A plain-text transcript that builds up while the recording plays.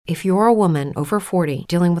If you're a woman over 40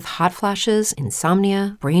 dealing with hot flashes,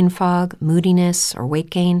 insomnia, brain fog, moodiness, or weight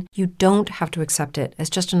gain, you don't have to accept it as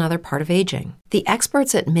just another part of aging. The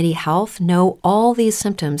experts at MIDI Health know all these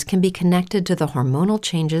symptoms can be connected to the hormonal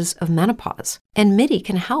changes of menopause. And MIDI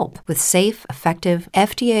can help with safe, effective,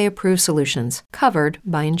 FDA-approved solutions covered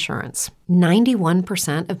by insurance.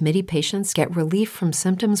 91% of MIDI patients get relief from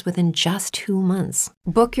symptoms within just 2 months.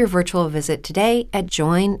 Book your virtual visit today at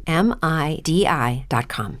joinmidi.com.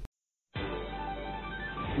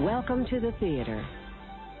 Welcome to the theater.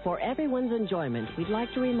 For everyone's enjoyment, we'd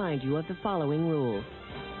like to remind you of the following rules.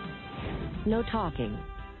 No talking.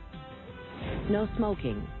 No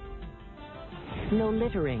smoking. No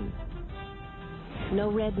littering. No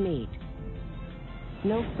red meat.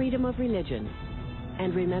 No freedom of religion.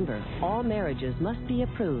 And remember, all marriages must be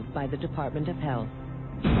approved by the Department of Health.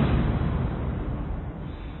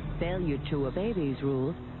 Failure to obey these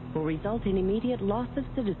rules will result in immediate loss of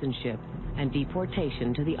citizenship and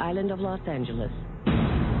deportation to the island of Los Angeles.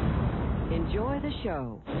 Enjoy the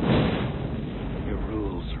show. Your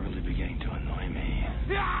rules are really beginning to annoy me.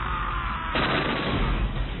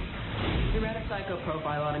 We ran a psycho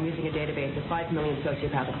profile on him using a database of 5 million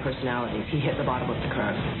sociopathic personalities. He hit the bottom of the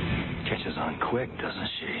curve. Catches on quick, doesn't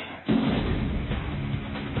she?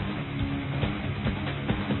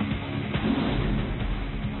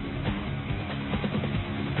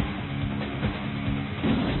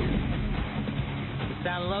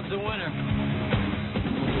 Santa loves a winner.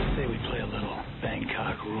 Say we play a little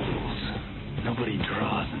Bangkok rules. Nobody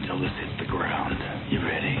draws until this hits the ground. You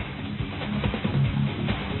ready?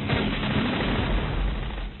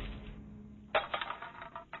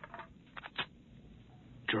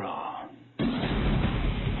 Draw.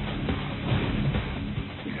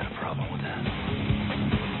 You got a problem with that?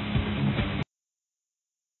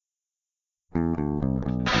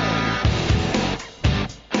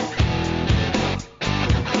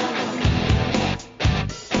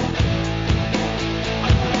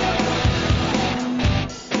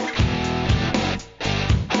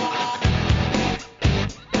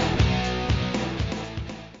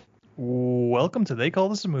 Welcome to They Call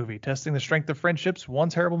This a Movie, testing the strength of friendships one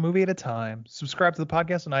terrible movie at a time. Subscribe to the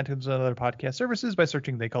podcast on iTunes and other podcast services by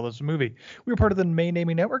searching They Call This a Movie. We are part of the Main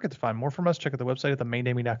Naming Network. To find more from us, check out the website at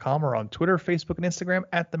themaindaming.com or on Twitter, Facebook, and Instagram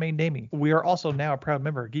at The Main Naming. We are also now a proud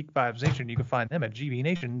member of Geek Vibes Nation. You can find them at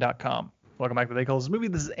gbnation.com. Welcome back to They Call This a Movie.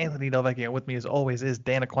 This is Anthony Delvecchio. With me, as always, is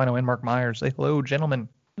Dan Aquino and Mark Myers. Say hello, gentlemen.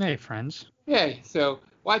 Hey, friends. Hey, so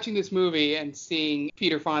watching this movie and seeing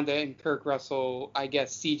Peter Fonda and Kurt Russell, I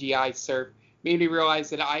guess, CGI surf, made me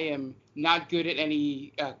realize that I am not good at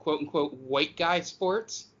any quote-unquote white guy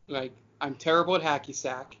sports. Like, I'm terrible at hacky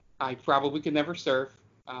sack. I probably could never surf.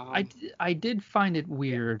 I did find it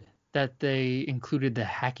weird that they included the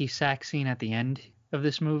hacky sack scene at the end of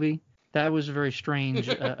this movie. That was a very strange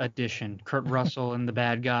addition. Kurt Russell and the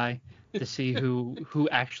bad guy, to see who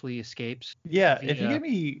actually escapes. Yeah, if you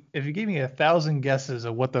gave me 1,000 guesses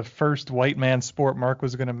of what the first white man sport Mark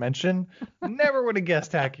was going to mention, never would have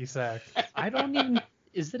guessed hacky sack. I don't even.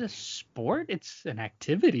 Is it a sport? It's an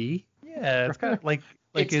activity. Yeah, it's kind of like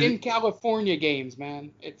it's in California games,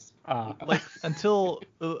 man. It's like until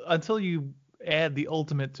you add the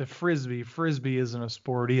ultimate to frisbee. Frisbee isn't a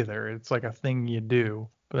sport either. It's like a thing you do.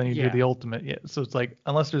 But then you do the ultimate. Yeah, so it's like,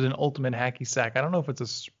 unless there's an ultimate hacky sack, I don't know if it's a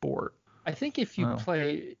sport. I think if you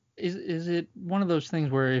play, is it one of those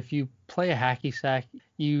things where if you play a hacky sack,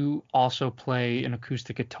 you also play an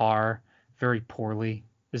acoustic guitar very poorly?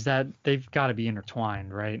 Is that, they've got to be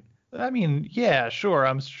intertwined, right? I mean, yeah, sure.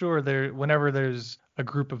 I'm sure whenever there's a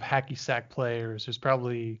group of hacky sack players, there's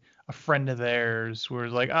probably a friend of theirs who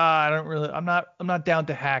is like, I'm not down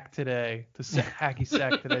to hack today, hacky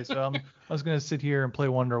sack today, so I was gonna sit here and play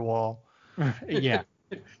Wonderwall. Yeah,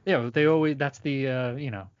 they always, that's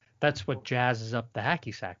the that's what jazzes up the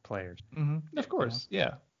hacky sack players. Mm-hmm. Of course,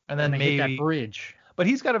 yeah. And then they maybe hit that bridge. But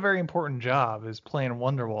he's got a very important job, is playing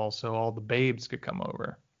Wonderwall, so all the babes could come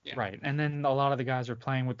over. Yeah. Right, and then a lot of the guys are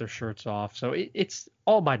playing with their shirts off, so it's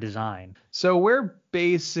all by design. So we're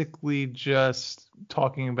basically just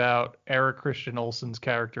talking about Eric Christian Olsen's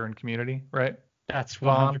character in Community, right? That's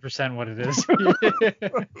 100% what it is.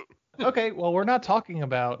 Okay, well, we're not talking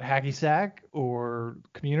about hacky sack or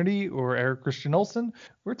Community or Eric Christian Olsen.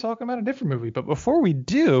 We're talking about a different movie. But before we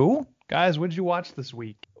do, guys, what did you watch this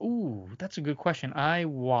week? Ooh, that's a good question. I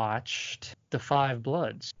watched The Five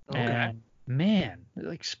Bloods. Okay. And man,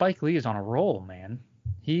 like Spike Lee is on a roll, man.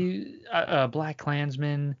 He, Black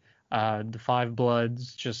Klansman, The Five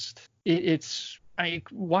Bloods, just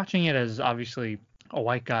watching it as obviously a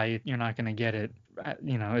white guy, you're not going to get it.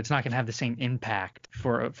 It's not going to have the same impact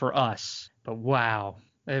for us. But wow,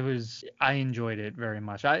 I enjoyed it very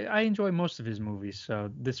much. I enjoy most of his movies,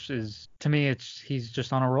 so this is, to me, he's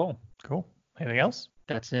just on a roll. Cool. Anything else?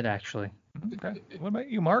 That's it, actually. Okay. What about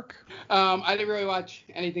you, Mark? I didn't really watch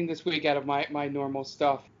anything this week out of my normal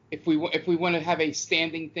stuff. If we want to have a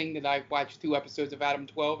standing thing that I watch 2 episodes of Adam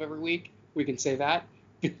 12 every week, we can say that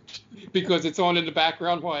because it's on in the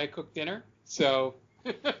background while I cook dinner. So.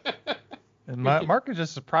 And Mark is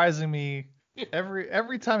just surprising me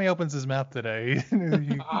every time he opens his mouth today.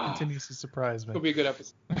 He continues to surprise me. It'll be a good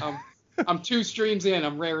episode. I'm 2 streams in.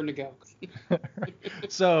 I'm raring to go.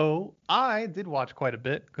 So I did watch quite a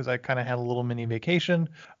bit because I kind of had a little mini vacation.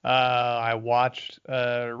 I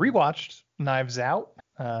rewatched Knives Out.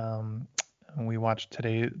 And we watched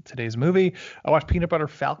today's movie. I watched Peanut Butter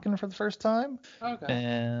Falcon for the first time.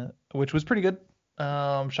 Okay. Which was pretty good.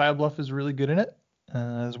 Shia LaBeouf is really good in it,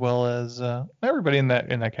 as well as everybody in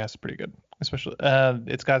that cast is pretty good. Especially,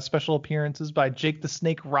 it's got special appearances by Jake the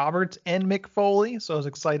Snake Roberts and Mick Foley, so I was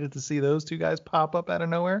excited to see those 2 guys pop up out of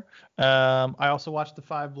nowhere. I also watched The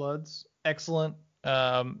Five Bloods. Excellent.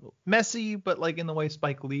 Messy, but like in the way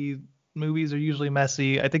Spike Lee movies are usually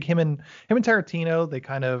messy. I think him and Tarantino, they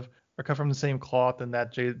kind of are cut from the same cloth in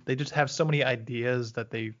that they just have so many ideas that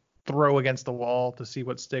they throw against the wall to see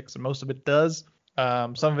what sticks, and most of it does.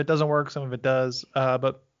 Some of it doesn't work, some of it does.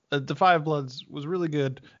 But The Five Bloods was really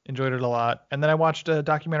good. Enjoyed it a lot. And then I watched a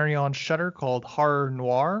documentary on Shudder called Horror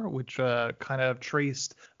Noir, which kind of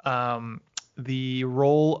traced the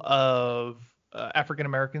role of African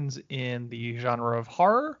Americans in the genre of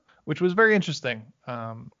horror, which was very interesting.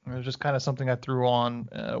 It was just kind of something I threw on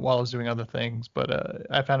while I was doing other things, but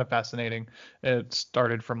I found it fascinating. It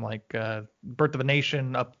started from like Birth of a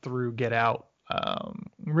Nation up through Get Out.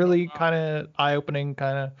 Really kind of eye-opening,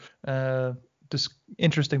 kind of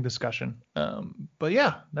interesting discussion. But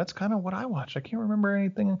yeah, that's kind of what I watched. I can't remember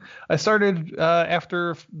anything. I started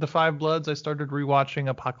after The Five Bloods, I started rewatching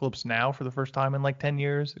Apocalypse Now for the first time in like 10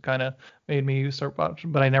 years. It kind of made me start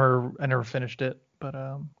watching, but I never finished it. But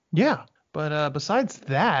yeah. But besides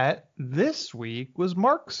that, this week was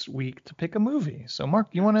Mark's week to pick a movie. So Mark,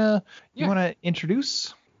 you wanna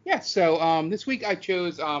introduce? Yeah. So this week I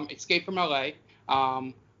chose Escape from LA.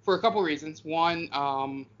 For a couple reasons.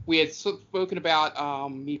 One, we had spoken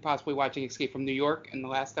about me possibly watching Escape from New York in the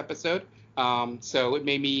last episode. So it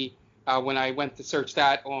made me, when I went to search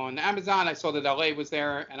that on Amazon, I saw that LA was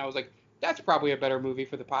there, and I was like, that's probably a better movie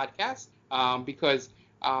for the podcast. Because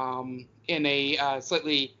in a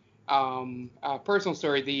slightly personal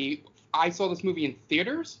story, I saw this movie in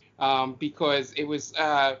theaters because it was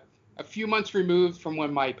a few months removed from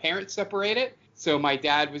when my parents separated. So my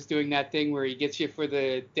dad was doing that thing where he gets you for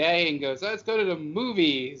the day and goes, let's go to the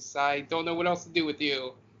movies. I don't know what else to do with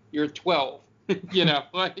you. You're 12,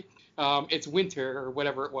 like it's winter or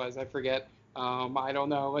whatever it was. I forget. I don't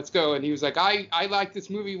know. Let's go. And he was like, I liked this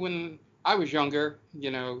movie when I was younger.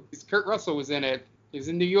 Kurt Russell was in it. He was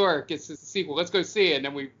in New York. It's a sequel. Let's go see it. And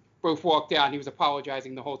then we both walked out. He was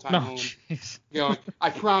apologizing the whole time home. I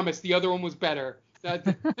promise the other one was better.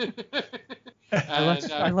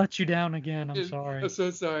 I let you down again. I'm sorry. I'm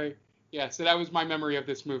so sorry. Yeah, so that was my memory of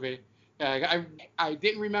this movie. I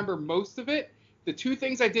didn't remember most of it. The 2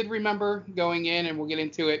 things I did remember going in, and we'll get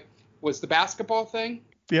into it, was the basketball thing.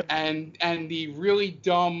 Yep. And the really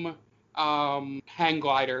dumb hang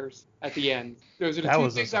gliders at the end. Those are the that 2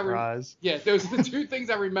 was things a surprise. those are the 2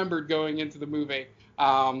 things I remembered going into the movie.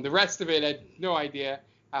 The rest of it, I had no idea.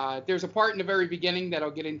 There's a part in the very beginning that I'll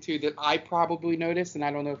get into that I probably noticed, and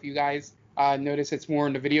I don't know if you guys notice. It's more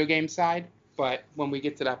on the video game side, but when we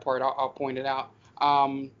get to that part, I'll point it out.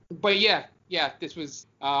 But yeah, this was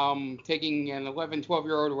taking an 11,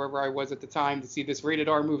 12-year-old, or wherever I was at the time, to see this rated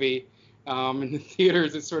R movie in the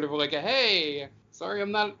theaters. It's sort of like a, hey, sorry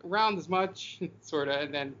I'm not around as much, sort of,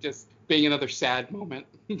 and then just being another sad moment.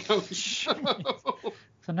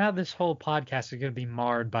 So now this whole podcast is going to be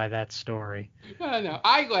marred by that story. No,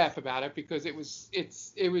 I laugh about it because it was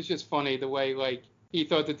just funny the way, like, he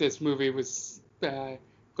thought that this movie was going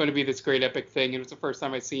to be this great epic thing. It was the first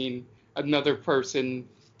time I'd seen another person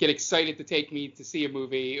get excited to take me to see a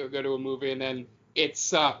movie or go to a movie and then it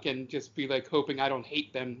suck and just be like hoping I don't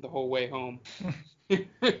hate them the whole way home.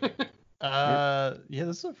 Yeah,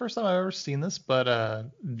 this is the first time I've ever seen this,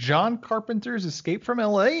 but John Carpenter's Escape from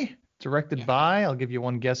LA, directed by, I'll give you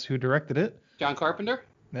one guess who directed it. John Carpenter?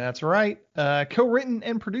 That's right. Co-written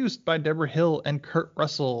and produced by Deborah Hill and Kurt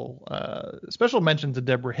Russell. Special mention to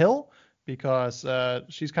Deborah Hill because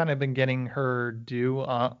she's kind of been getting her due,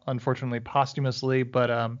 unfortunately posthumously, but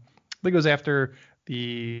I think it was after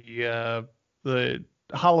the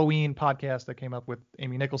Halloween podcast that came up with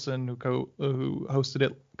Amy Nicholson, who hosted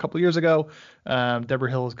it a couple years ago. Deborah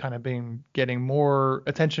Hill has kind of been getting more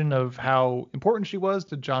attention of how important she was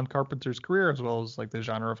to John Carpenter's career, as well as like the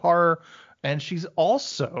genre of horror. And she's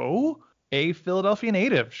also a Philadelphia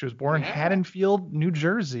native. She was born in Haddonfield, New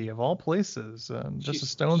Jersey, of all places, just a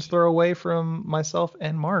stone's throw away from myself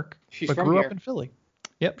and Mark. But grew up in Philly.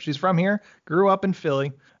 Yep, she's from here, grew up in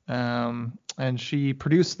Philly, and she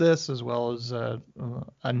produced this as well as a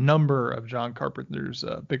number of John Carpenter's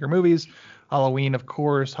bigger movies. Halloween, of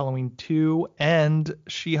course, Halloween 2, and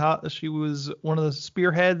she was one of the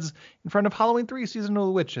spearheads in front of Halloween 3, Season of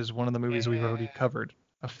the Witch, is one of the movies we've already covered.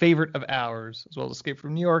 A favorite of ours, as well as Escape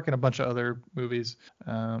from New York and a bunch of other movies.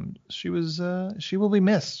 She will be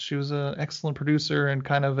missed. She was an excellent producer and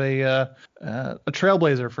kind of a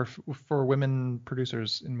trailblazer for women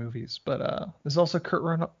producers in movies. But this is also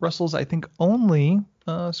Kurt Russell's, I think, only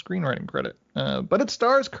screenwriting credit. But it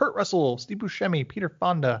stars Kurt Russell, Steve Buscemi, Peter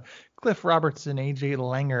Fonda, Cliff Robertson, AJ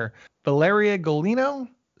Langer, Valeria Golino,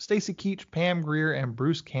 Stacy Keach, Pam Grier, and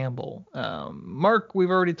Bruce Campbell. Mark, we've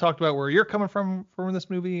already talked about where you're coming from this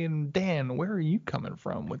movie, and Dan, where are you coming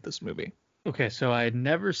from with this movie? Okay, so I had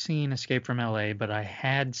never seen Escape from LA, but I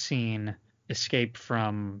had seen Escape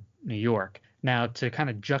from New York. Now, to kind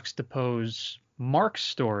of juxtapose Mark's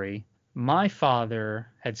story, my father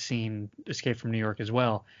had seen Escape from New York as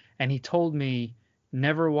well, and he told me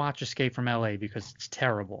never watch Escape from LA because it's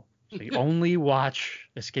terrible. So you only watch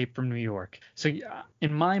Escape from New York. So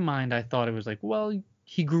in my mind, I thought it was like, well,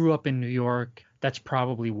 he grew up in New York. That's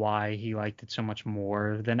probably why he liked it so much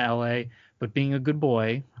more than LA. But being a good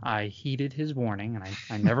boy, I heeded his warning and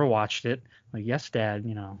I never watched it. Like, yes, Dad,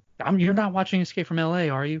 you're not watching Escape from LA,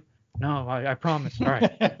 are you? No, I promise. All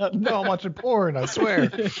right. No, I'm watching porn, I swear.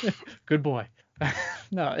 Good boy.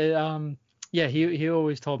 No, he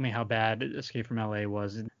always told me how bad Escape from LA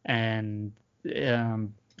was. And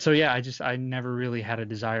so yeah, I never really had a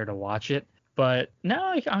desire to watch it, but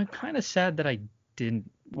now I'm kind of sad that I didn't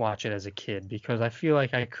watch it as a kid, because I feel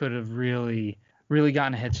like I could have really, really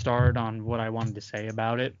gotten a head start on what I wanted to say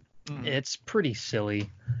about it. It's pretty silly,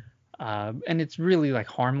 and it's really like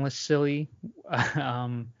harmless silly,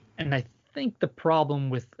 and I think the problem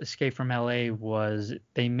with Escape from LA was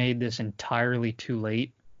they made this entirely too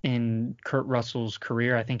late in Kurt Russell's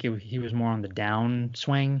career. I think he was more on the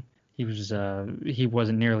downswing. He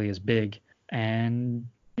wasn't nearly as big, and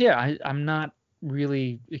yeah, I'm not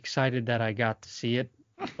really excited that I got to see it,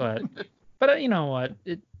 but you know what,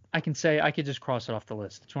 I could just cross it off the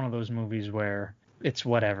list. It's one of those movies where it's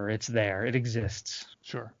whatever, it's there, it exists.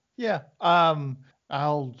 Sure. Yeah.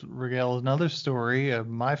 I'll regale another story.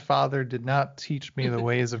 My father did not teach me the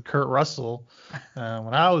ways of Kurt Russell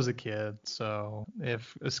when I was a kid. So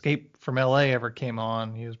if Escape from LA ever came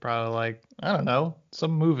on, he was probably like, I don't know,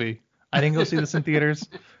 some movie. I didn't go see this in theaters.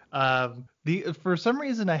 For some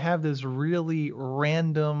reason, I have this really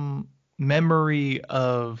random memory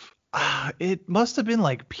of it must have been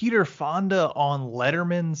like Peter Fonda on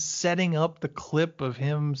Letterman setting up the clip of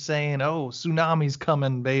him saying, "Oh, tsunami's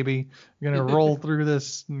coming, baby. You're gonna roll through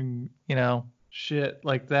this, shit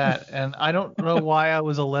like that." And I don't know why I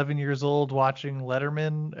was 11 years old watching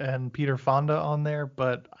Letterman and Peter Fonda on there,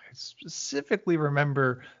 but I specifically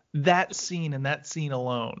remember that scene and that scene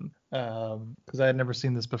alone, because I had never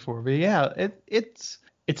seen this before. But yeah, it's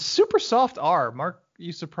super soft R. Mark,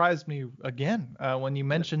 you surprised me again when you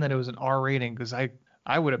mentioned that it was an R rating, because I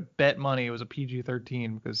would have bet money it was a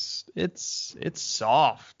PG-13, because it's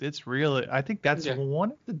soft. It's really, I think that's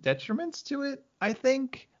one of the detriments to it. I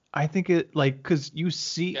think it, like, because you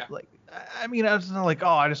see, like, I mean, it's not like, oh,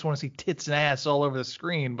 I just want to see tits and ass all over the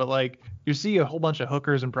screen, but like you see a whole bunch of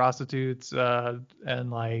hookers and prostitutes,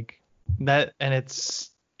 and like that, and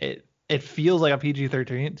it feels like a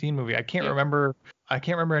PG-13 movie. I can't remember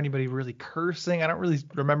anybody really cursing. I don't really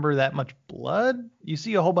remember that much blood. You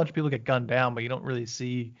see a whole bunch of people get gunned down, but you don't really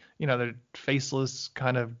see, they're faceless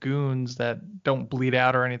kind of goons that don't bleed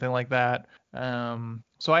out or anything like that.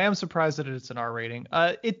 So I am surprised that it's an R rating.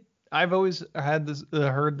 I've always had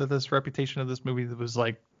heard that this reputation of this movie that was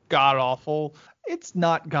like god awful. It's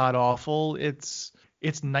not god awful. It's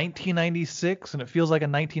 1996 and it feels like a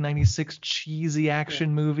 1996 cheesy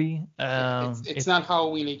action movie. It's not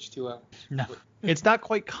Halloween H2O. No. It's not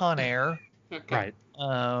quite Con Air. Okay.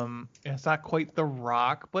 Right. It's not quite The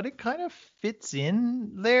Rock, but it kind of fits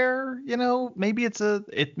in there. Maybe it's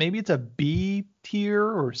a B tier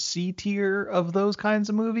or C tier of those kinds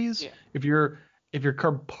of movies. Yeah. If you're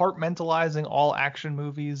compartmentalizing all action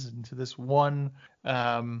movies into this one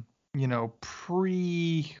before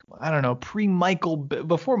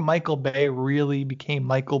Michael Bay really became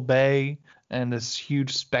Michael Bay and this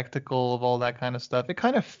huge spectacle of all that kind of stuff. It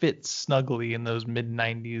kind of fits snugly in those mid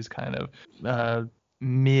 90s kind of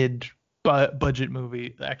mid budget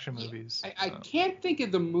action movies. I can't think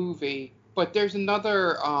of the movie, but there's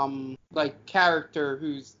another like character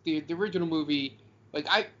who's the original movie. Like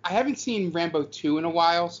I haven't seen Rambo 2 in a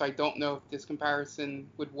while, so I don't know if this comparison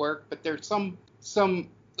would work. But there's some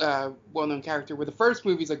well-known character where the first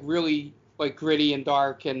movie's like really like gritty and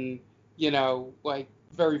dark and like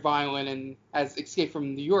very violent, and as Escape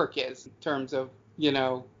from New York is in terms of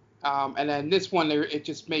and then this one it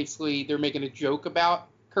just basically they're making a joke about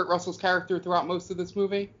Kurt Russell's character throughout most of this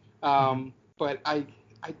movie. But I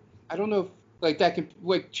don't know if like that could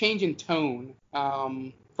like change in tone.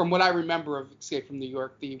 From what I remember of Escape from New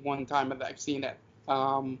York, the one time that I've seen it,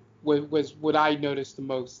 was what I noticed the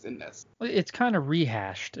most in this. It's kind of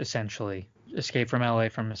rehashed, essentially. Escape from LA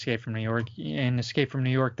from Escape from New York. In Escape from New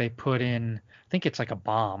York, they put in, I think it's like a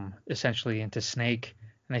bomb, essentially, into Snake.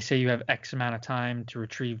 And they say you have X amount of time to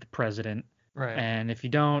retrieve the president. Right. And if you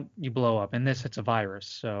don't, you blow up. In this, it's a virus.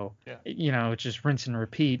 So, it's just rinse and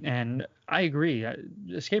repeat. And I agree.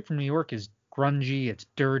 Escape from New York is grungy, it's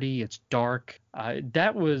dirty, it's dark.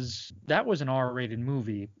 That was an R-rated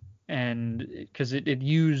movie, and because it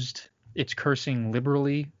used its cursing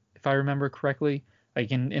liberally, if I remember correctly.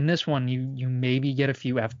 Like in this one, you maybe get a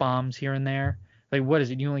few F-bombs here and there. Like what is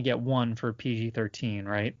it? You only get one for PG-13,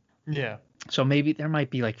 right? Yeah. So maybe there might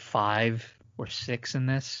be like 5 or 6 in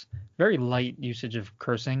this. Very light usage of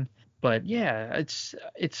cursing, but yeah, it's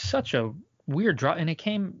such a weird drop, and it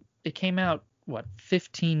came out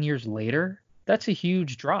 15 years later. That's a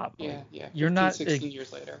huge drop. Yeah. You're 16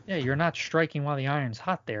 years later. Yeah, you're not striking while the iron's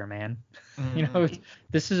hot there, man.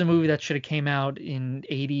 This is a movie that should have came out in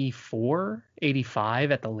 84,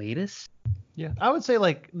 85 at the latest. Yeah, I would say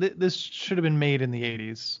like this should have been made in the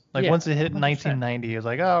 80s. Like once it hit 100%. 1990, it was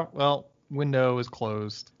like, oh, well, window is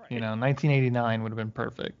closed. Right. 1989 would have been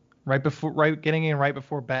perfect. Getting in right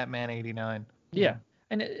before Batman 89. Yeah.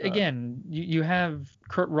 And again, you have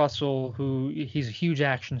Kurt Russell, who he's a huge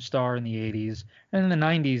action star in the 80s. And in the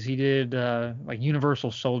 90s, he did like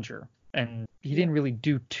Universal Soldier. And he didn't really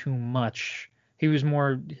do too much. He was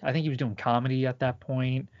more, I think he was doing comedy at that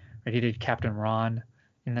point. Right? He did Captain Ron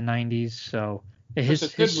in the 90s. So his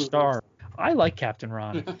star. I like Captain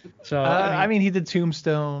Ron. So I mean, he did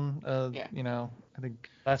Tombstone. I think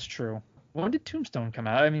that's true. When did Tombstone come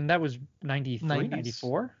out? I mean, that was 93,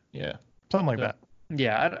 94? Yeah, something like that.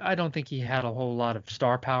 Yeah, I don't think he had a whole lot of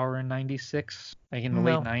star power in 96, like in the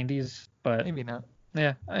late 90s, but maybe not.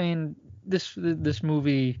 Yeah, I mean, this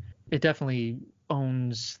movie, it definitely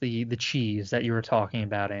owns the cheese that you were talking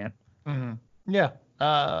about, Ant. Mm-hmm. Yeah,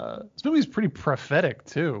 this movie's pretty prophetic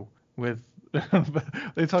too, with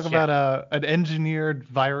they talk about an engineered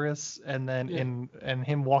virus and then and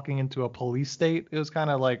him walking into a police state. It was kind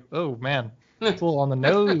of like, oh man. It's a little on the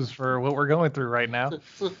nose for what we're going through right now.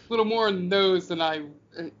 It's a little more on the nose than I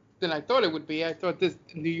thought it would be. I thought this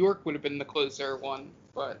New York would have been the closer one,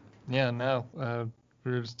 but yeah, no.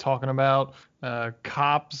 We were just talking about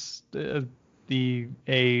cops,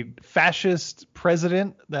 a fascist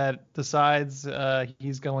president that decides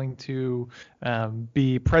he's going to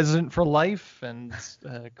be president for life and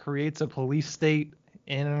creates a police state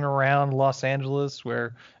in and around Los Angeles,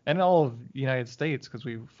 and all of the United States, because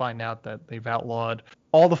we find out that they've outlawed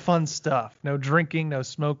all the fun stuff. No drinking, no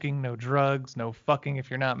smoking, no drugs, no fucking if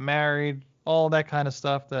you're not married, all that kind of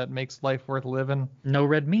stuff that makes life worth living. No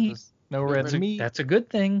red meat. No red meat. That's a good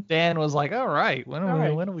thing. Dan was like, all right, when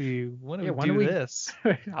do we do this?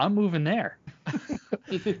 I'm moving there.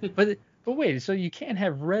 But wait, so you can't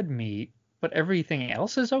have red meat, but everything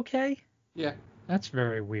else is okay? Yeah. That's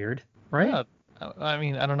very weird, right? Yeah. I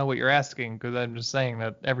mean, I don't know what you're asking, because I'm just saying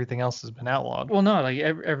that everything else has been outlawed. Well, no, like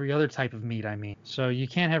every other type of meat, I mean. So you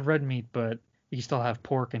can't have red meat, but you can still have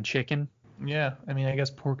pork and chicken. Yeah, I mean, I guess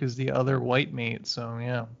pork is the other white meat, so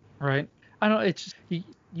yeah. Right. I don't. It's just, you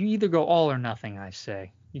either go all or nothing. I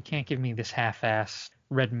say you can't give me this half-ass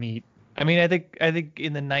red meat. I mean, I think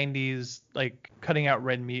in the 90s, like cutting out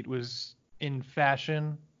red meat was in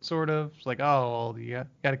fashion. Sort of. It's like, oh, well, you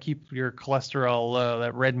got to keep your cholesterol low.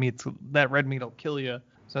 That red meat'll kill you.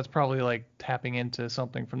 So that's probably like tapping into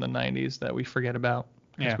something from the 90s that we forget about.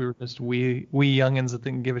 Because we were just wee youngins that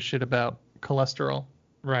didn't give a shit about cholesterol.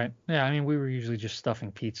 Right. Yeah. I mean, we were usually just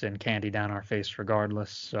stuffing pizza and candy down our face regardless.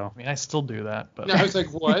 So. I mean, I still do that. But no, I was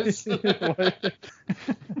like, what?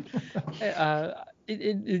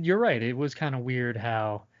 You're right. It was kind of weird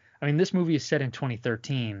how. I mean, this movie is set in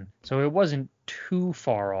 2013, so it wasn't too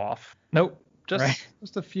far off. Nope.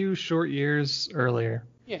 just a few short years earlier.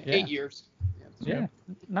 Yeah, 8 years. Yeah,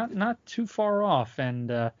 not too far off. And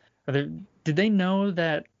did they know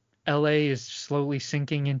that LA is slowly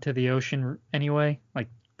sinking into the ocean anyway? Like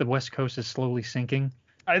the West Coast is slowly sinking?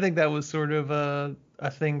 I think that was sort of a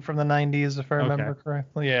thing from the 90s, if I remember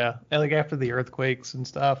correctly. Yeah, and like after the earthquakes and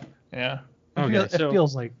stuff. Yeah.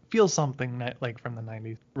 It feels something like from the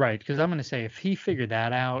 90s. Right, because I'm gonna say if he figured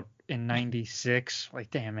that out in '96,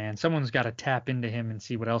 like damn man, someone's got to tap into him and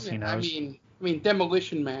see what else he knows. I mean,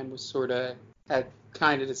 Demolition Man was sort of had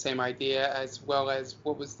kind of the same idea, as well as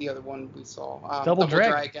what was the other one we saw? Double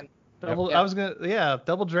Dragon.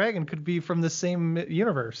 Double Dragon could be from the same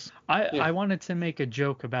universe. I wanted to make a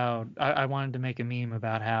joke about. I wanted to make a meme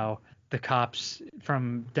about how the cops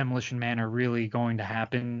from Demolition Man are really going to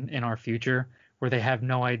happen in our future, where they have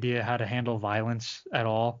no idea how to handle violence at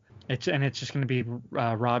all. It's just going to be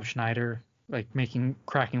Rob Schneider like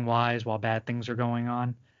cracking wise while bad things are going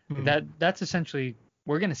on. Mm-hmm. That's essentially,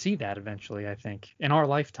 we're going to see that eventually, I think, in our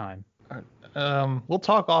lifetime. We'll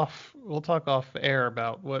talk off air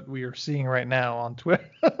about what we are seeing right now on Twitter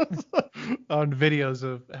on videos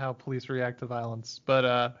of how police react to violence,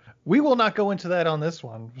 but we will not go into that on this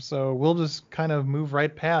one, so we'll just kind of move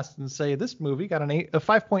right past and say this movie got a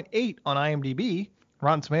 5.8 on IMDb,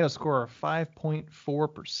 Rotten Tomatoes score of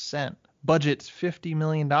 5.4%, budget $50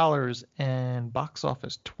 million, and box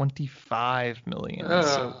office $25 million.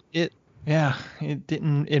 So it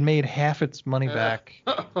made half its money back.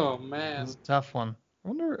 Oh man, it's a tough one.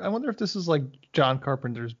 I wonder if this is like John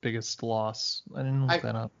Carpenter's biggest loss. I didn't look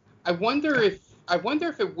that up. I wonder if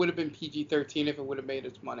it would have been PG-13 if it would have made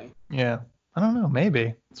its money. Yeah, I don't know.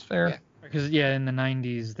 Maybe it's fair. Yeah. Because in the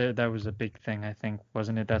 90s that was a big thing, I think,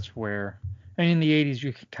 wasn't it? That's where, I mean, in the 80s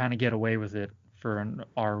you could kind of get away with it for an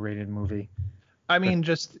R-rated movie. I mean,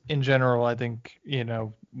 just in general, I think,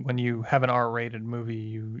 when you have an R-rated movie,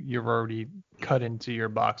 you've already cut into your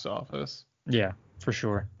box office. Yeah, for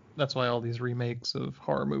sure. That's why all these remakes of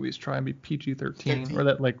horror movies try and be PG-13, or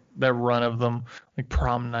that run of them, like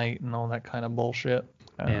Prom Night and all that kind of bullshit.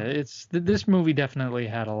 This movie definitely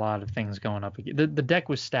had a lot of things going up. The deck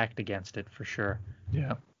was stacked against it for sure.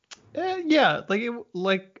 Yeah. I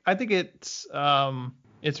think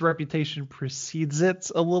its reputation precedes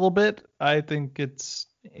it a little bit. I think it's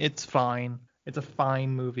fine. It's a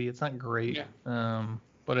fine movie. It's not great. Yeah.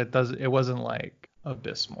 But it wasn't like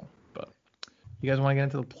abysmal. But you guys want to get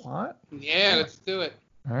into the plot? Yeah, let's do it.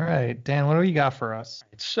 All right, Dan, what do you got for us?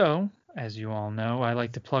 So, as you all know, I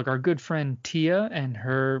like to plug our good friend Tia and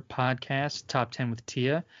her podcast, Top 10 with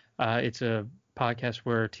Tia. It's a podcast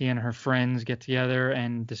where Tia and her friends get together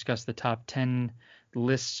and discuss the top 10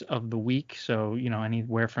 lists of the week. So,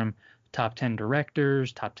 anywhere from top 10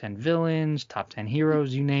 directors, top 10 villains, top 10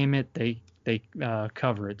 heroes, you name it, they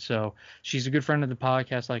cover it. So she's a good friend of the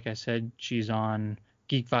podcast. Like I said, she's on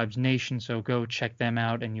Geek Vibes Nation, so go check them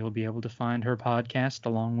out and you'll be able to find her podcast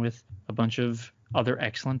along with a bunch of other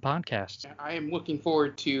excellent podcasts. I am looking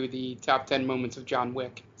forward to the top 10 moments of John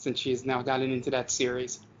Wick, since she has now gotten into that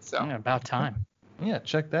series. So about time. Yeah,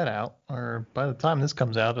 check that out. Or by the time this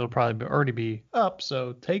comes out, it'll probably already be up.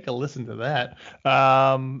 So take a listen to that.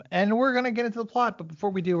 And we're going to get into the plot. But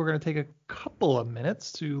before we do, we're going to take a couple of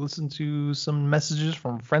minutes to listen to some messages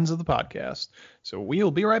from friends of the podcast. So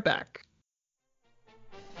we'll be right back.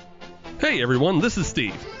 Hey everyone, this is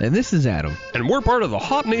Steve. And this is Adam. And we're part of the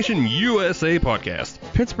Hop Nation USA podcast,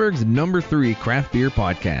 Pittsburgh's #3 craft beer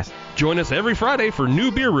podcast. Join us every Friday for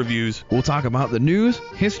new beer reviews. We'll talk about the news,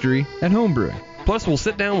 history, and homebrewing. Plus, we'll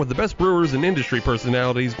sit down with the best brewers and industry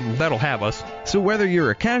personalities that'll have us. So whether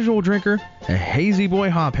you're a casual drinker, a hazy boy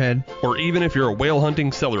hophead, or even if you're a whale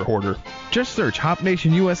hunting cellar hoarder, just search Hop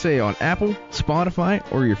Nation USA on Apple, Spotify,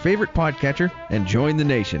 or your favorite podcatcher and join the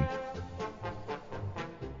nation.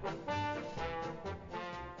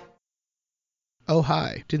 Oh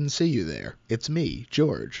hi, didn't see you there. It's me,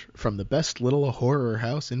 George, from the best little horror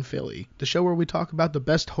house in Philly, the show where we talk about the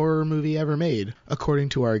best horror movie ever made, according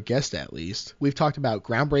to our guest at least. We've talked about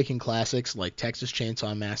groundbreaking classics like Texas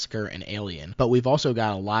Chainsaw Massacre and Alien, but we've also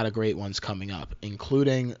got a lot of great ones coming up,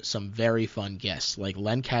 including some very fun guests like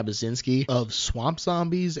Len Kabaczynski of Swamp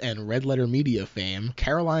Zombies and Red Letter Media fame,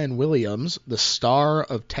 Caroline Williams, the star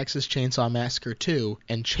of Texas Chainsaw Massacre 2,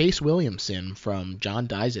 and Chase Williamson from John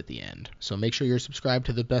Dies at the End. So make sure you're subscribed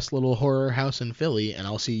to the best little horror house in Philly, and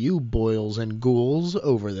I'll see you boils and ghouls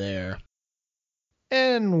over there.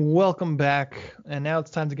 And welcome back. And now it's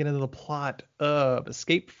time to get into the plot of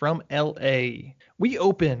Escape from L.A. We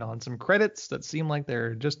open on some credits that seem like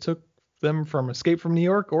they just took them from Escape from New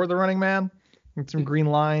York or The Running Man. And some green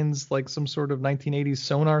lines, like some sort of 1980s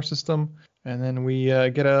sonar system. And then we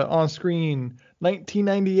get a on-screen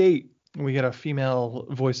 1998. We get a female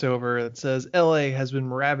voiceover that says LA has been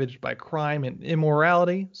ravaged by crime and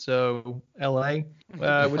immorality. So LA,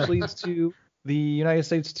 which leads to the United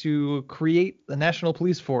States to create the National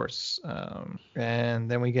Police Force.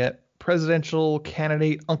 And then we get presidential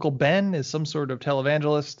candidate Uncle Ben is some sort of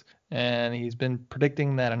televangelist, and he's been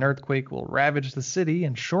predicting that an earthquake will ravage the city.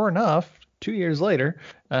 And sure enough, 2 years later,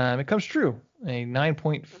 it comes true. A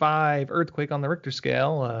 9.5 earthquake on the Richter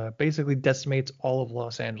scale basically decimates all of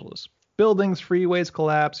Los Angeles. Buildings, freeways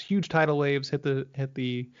collapse, huge tidal waves hit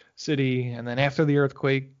the city, and then after the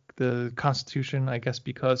earthquake, the Constitution, I guess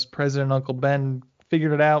because President Uncle Ben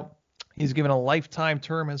figured it out, he's given a lifetime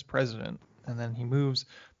term as president, and then he moves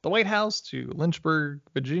the White House to Lynchburg,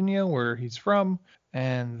 Virginia, where he's from,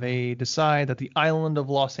 and they decide that the island of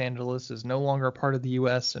Los Angeles is no longer a part of the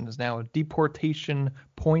U.S. and is now a deportation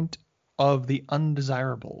point of the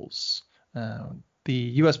undesirables. The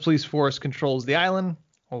U.S. police force controls the island.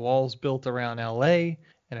 A wall's built around L.A.,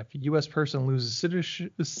 and if a U.S. person loses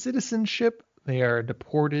citizenship, they are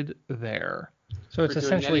deported there. So it's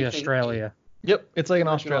essentially Australia. Yep, it's like in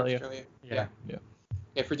Australia. Yeah.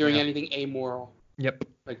 If we're doing anything amoral. Yep.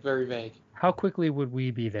 Like very vague. How quickly would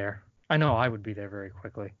we be there? I know I would be there very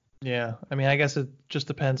quickly. Yeah, I mean, I guess it just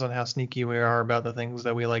depends on how sneaky we are about the things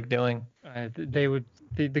that we like doing.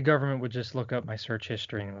 The government would just look up my search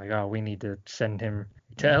history and like, oh, we need to send him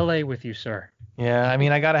to LA with you, sir. Yeah, I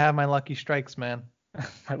mean, I gotta have my lucky strikes, man.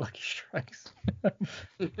 My lucky strikes.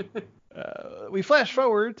 We flash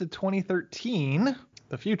forward to 2013,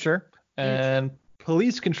 the future, and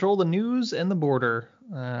police control the news and the border.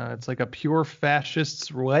 It's like a pure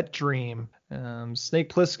fascist's wet dream. Snake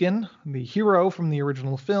Plissken, the hero from the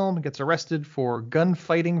original film, gets arrested for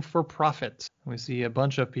gunfighting for profit. We see a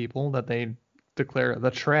bunch of people that they declare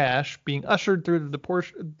the trash being ushered through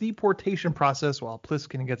the deportation process while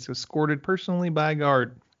Plissken gets escorted personally by a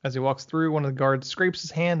guard. As he walks through, one of the guards scrapes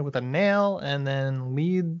his hand with a nail and then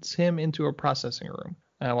leads him into a processing room.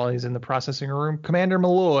 While he's in the processing room, Commander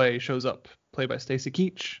Malloy shows up, played by Stacy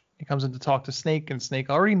Keach. He comes in to talk to Snake, and Snake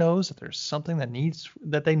already knows that there's something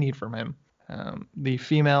that they need from him. The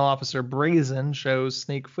female officer Brazen shows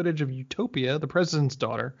Snake footage of Utopia, the president's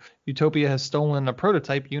daughter. Utopia has stolen a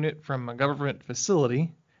prototype unit from a government facility,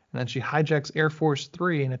 and then she hijacks Air Force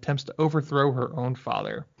 3 and attempts to overthrow her own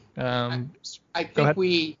father. I think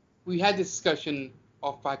we had this discussion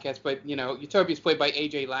off podcast, but Utopia is played by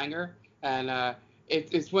AJ Langer, and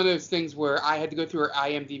it's one of those things where I had to go through her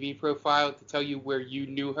IMDb profile to tell you where you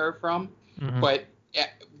knew her from. Mm-hmm. But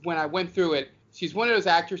when I went through it, she's one of those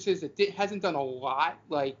actresses that hasn't done a lot,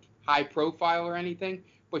 like high profile or anything,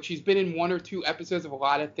 but she's been in one or two episodes of a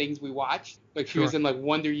lot of things we watched. Like she was in like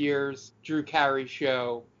Wonder Years, Drew Carey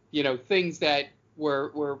show, things that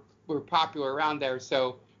were popular around there.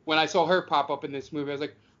 So when I saw her pop up in this movie, I was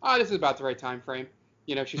like, oh, this is about the right time frame.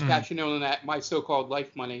 She's cashing in on that My So-Called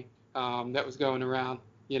Life money that was going around.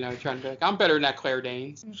 Trying to be like, I'm better than that Claire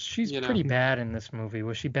Danes. She's pretty bad in this movie.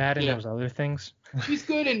 Was she bad in those other things? She's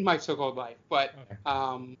good in My So-Called Life, but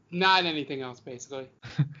not anything else, basically.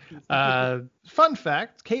 Fun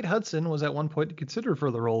fact, Kate Hudson was at one point considered for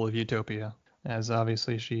the role of Utopia, as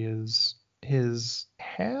obviously she is his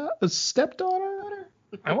stepdaughter?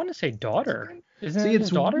 I want to say daughter. Isn't it his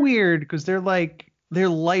daughter? Weird, because they're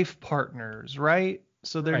life partners, right?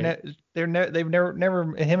 So they've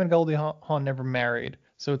never him and Goldie Hawn never married.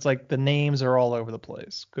 So it's like the names are all over the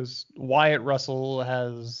place because Wyatt Russell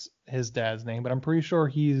has his dad's name, but I'm pretty sure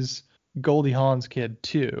he's Goldie Hawn's kid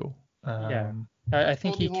too. I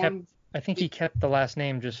think he kept the last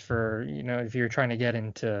name just for if you're trying to get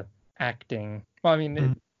into acting. Well, I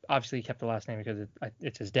mean, obviously he kept the last name because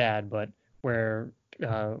it's his dad, but where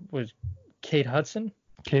was Kate Hudson?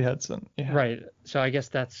 Kate Hudson, yeah. Right. So I guess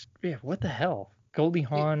that's what the hell. Goldie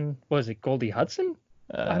Hawn, was it Goldie Hudson?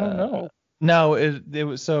 I don't know. No, it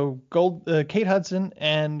was so Kate Hudson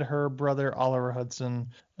and her brother Oliver Hudson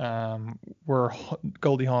were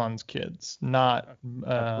Goldie Hawn's kids, not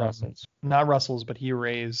Russell's. Not Russell's, but he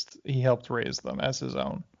helped raise them as his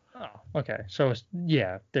own. Oh, okay. So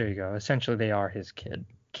there you go. Essentially, they are his kids.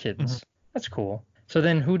 Mm-hmm. That's cool. So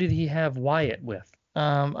then, who did he have Wyatt with?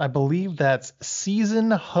 I believe that's Susan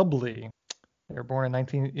Hubley. They were born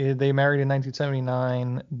they married in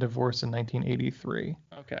 1979, divorced in 1983.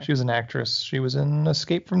 Okay. She was an actress. She was in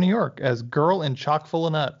Escape from New York as Girl in Chock full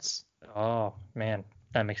of Nuts. Oh, man.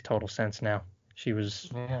 That makes total sense now. She was...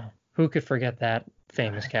 Yeah. Who could forget that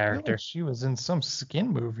famous character? She was in some Skin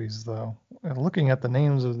movies, though. Looking at the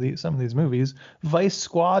names of some of these movies. Vice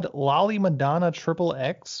Squad, Lolly Madonna Triple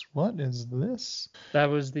X. What is this? That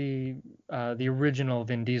was the original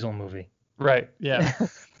Vin Diesel movie. Right. Yeah.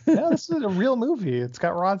 Yeah, this is a real movie. It's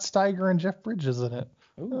got Rod Steiger and Jeff Bridges in it.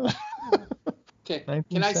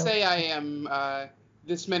 Can I say I am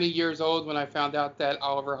this many years old when I found out that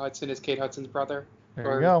Oliver Hudson is Kate Hudson's brother?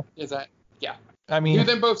 There you go. Is that? Yeah. I mean, knew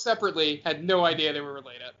them both separately. Had no idea they were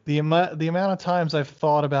related. The amount of times I've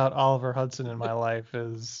thought about Oliver Hudson in my life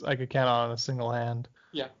is I could count on a single hand.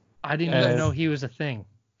 Yeah. I didn't even know he was a thing.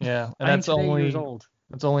 Yeah, and I'm that's today only years old.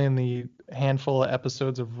 That's only in the handful of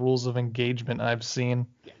episodes of Rules of Engagement I've seen.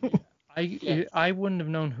 I wouldn't have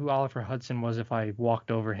known who Oliver Hudson was if I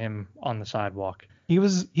walked over him on the sidewalk. He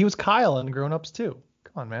was Kyle in Grown Ups 2.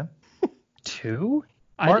 Come on, man. 2?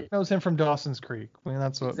 Mark knows him from Dawson's Creek. I mean,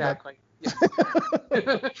 that's what. Exactly.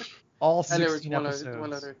 All 16 and there was episodes.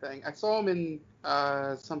 one other thing. I saw him in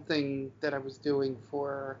something that I was doing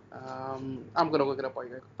for. I'm gonna look it up while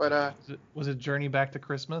you're. But was it Journey Back to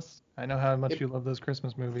Christmas? I know how much you love those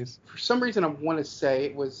Christmas movies. For some reason, I want to say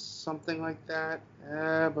it was something like that.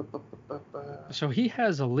 So he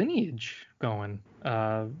has a lineage going.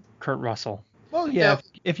 Kurt Russell. Well, yeah.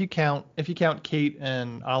 If you count Kate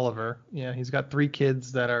and Oliver, yeah, he's got 3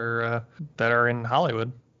 kids that are in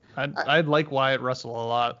Hollywood. I'd like Wyatt Russell a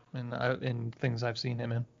lot in things I've seen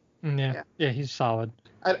him in. Yeah, he's solid.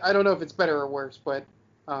 I don't know if it's better or worse, but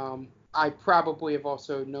I probably have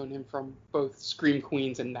also known him from both Scream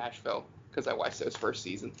Queens and Nashville because I watched those first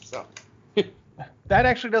seasons. So that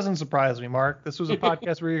actually doesn't surprise me, Mark. This was a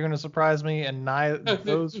podcast where you're going to surprise me, and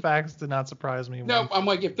those facts did not surprise me. No, I'm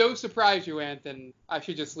like, if those surprise you, Ant, then I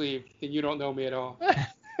should just leave. Then you don't know me at all.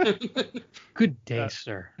 Good day,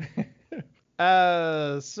 sir.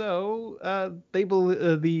 They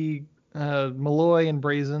believe Malloy and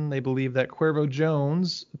Brazen. They believe that Cuervo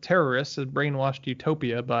Jones, terrorists, had brainwashed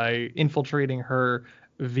Utopia by infiltrating her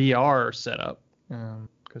VR setup.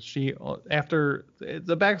 Because she, after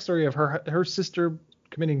the backstory of her sister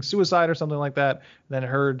committing suicide or something like that, then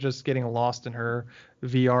her just getting lost in her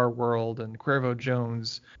VR world, and Cuervo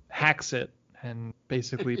Jones hacks it and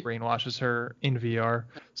basically brainwashes her in VR.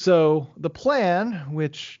 So the plan,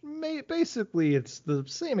 which basically it's the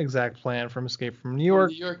same exact plan from Escape from New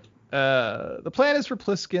York. The plan is for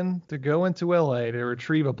Pliskin to go into LA to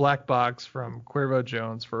retrieve a black box from Cuervo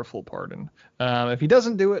Jones for a full pardon. If he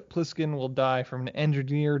doesn't do it, Pliskin will die from an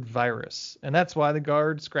engineered virus, and that's why the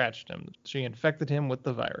guard scratched him. She infected him with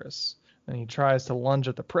the virus. And he tries to lunge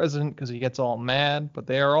at the president because he gets all mad, but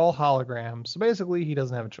they are all holograms. So basically, he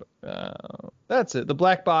doesn't have a choice. That's it. The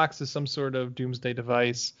black box is some sort of doomsday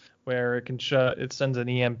device where it sends an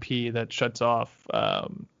EMP that shuts off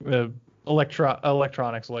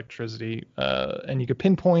electronics, electricity, and you could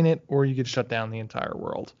pinpoint it, or you could shut down the entire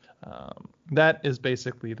world. That is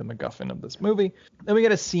basically the MacGuffin of this movie. Then we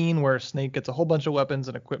get a scene where Snake gets a whole bunch of weapons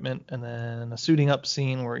and equipment, and then a suiting up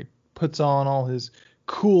scene where he puts on all his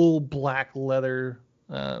cool black leather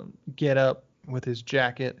get up with his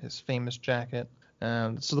jacket, his famous jacket.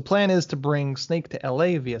 So the plan is to bring Snake to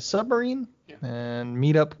LA via submarine and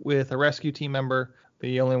meet up with a rescue team member,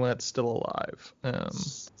 the only one that's still alive.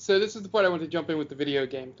 So this is the point I want to jump in with the video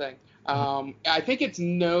game thing. I think it's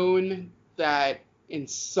known that in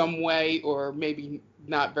some way, or maybe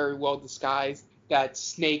not very well disguised, that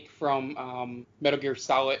Snake from Metal Gear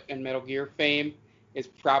Solid and Metal Gear fame is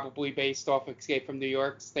probably based off Escape from New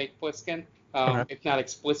York, Snake Plissken, if not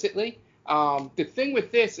explicitly. The thing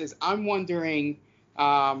with this is I'm wondering,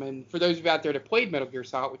 and for those of you out there that played Metal Gear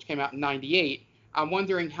Solid, which came out in '98, I'm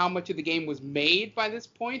wondering how much of the game was made by this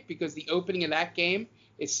point, because the opening of that game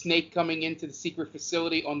is Snake coming into the secret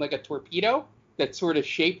facility on like a torpedo that's sort of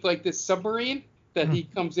shaped like this submarine that he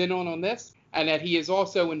comes in on this, and that he is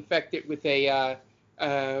also infected with a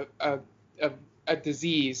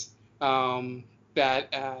disease that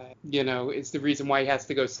is the reason why he has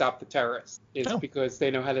to go stop the terrorists, because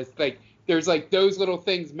they know how to, like, there's like those little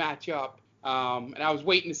things match up. And I was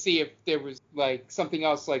waiting to see if there was like something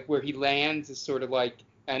else, like where he lands is sort of like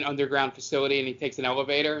an underground facility and he takes an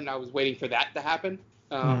elevator, and I was waiting for that to happen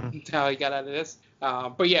until he got out of this.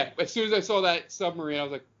 But yeah, as soon as I saw that submarine, I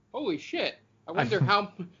was like, holy shit. I wonder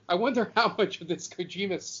how much of this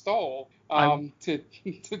Kojima stole to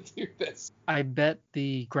do this. I bet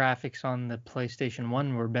the graphics on the PlayStation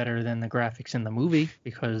 1 were better than the graphics in the movie,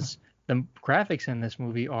 because the graphics in this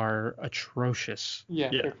movie are atrocious. Yeah,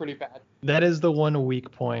 they're pretty bad. That is the one weak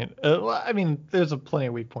point. I mean, there's plenty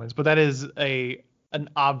of weak points, but that is an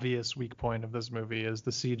obvious weak point of this movie is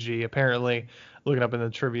the CG. Apparently, looking up in the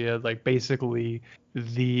trivia, like basically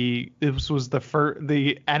the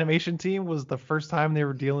animation team was the first time they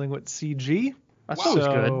were dealing with CG. That's always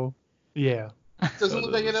good. Yeah. Doesn't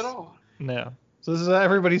look like it at all. No. So this is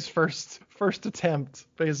everybody's first attempt,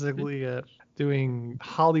 basically, at doing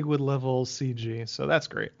Hollywood level CG. So that's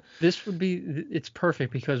great. It's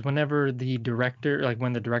perfect because whenever the director, like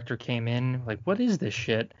when the director came in, like, what is this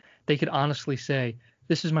shit? They could honestly say,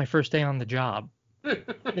 this is my first day on the job.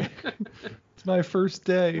 It's my first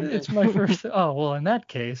day. It's my first. Oh, well, in that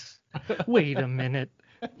case, wait a minute.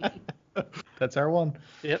 That's our one.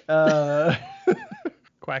 Yep. Quack,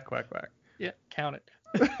 quack, quack. Yeah, count it.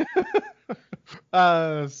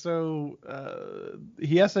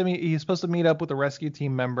 He's supposed to meet up with a rescue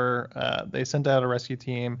team member. They sent out a rescue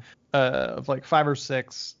team of like 5 or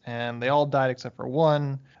 6, and they all died except for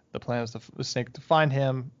one. The plan is for Snake to find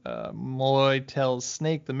him. Malloy tells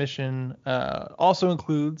Snake the mission also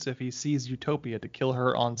includes, if he sees Utopia, to kill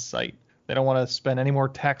her on sight. They don't want to spend any more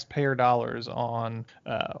taxpayer dollars on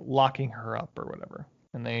locking her up or whatever.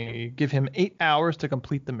 And they give him 8 hours to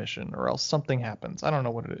complete the mission, or else something happens. I don't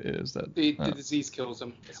know what it is that the disease kills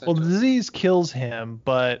him. Well, the disease kills him,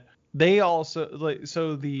 but they also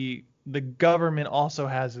the government also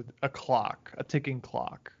has a clock, a ticking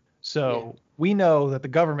clock. So we know that the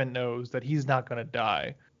government knows that he's not going to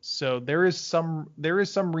die. So there is some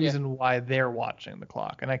reason why they're watching the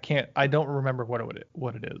clock, and I don't remember what it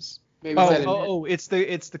is. Maybe it's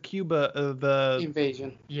the Cuba the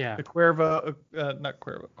invasion. Yeah. The Cuervo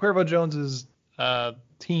Jones's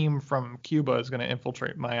team from Cuba is going to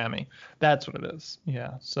infiltrate Miami. That's what it is.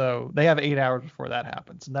 Yeah. So they have 8 hours before that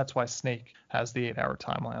happens, and that's why Snake has the 8-hour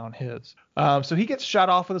timeline on his. So he gets shot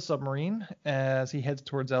off with a submarine as he heads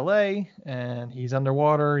towards LA, and he's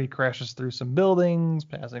underwater. He crashes through some buildings,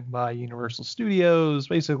 passing by Universal Studios.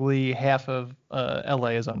 Basically, half of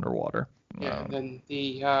LA is underwater. Yeah. And then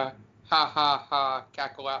the ha ha ha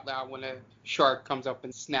cackle out loud when a shark comes up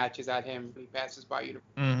and snatches at him when he passes by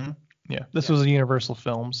Universal. Mm-hmm. Yeah, this was a Universal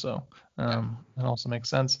film, so that also makes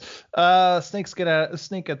sense. Snake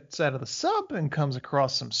gets out of the sub and comes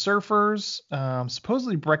across some surfers.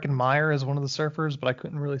 Supposedly Breckin Meyer is one of the surfers, but I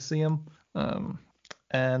couldn't really see him.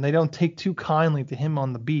 And they don't take too kindly to him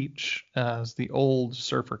on the beach, as the old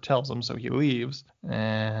surfer tells him, so he leaves.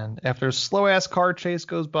 And after a slow-ass car chase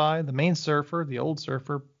goes by, the main surfer, the old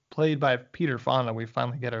surfer, played by Peter Fonda, we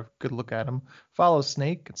finally get a good look at him, follows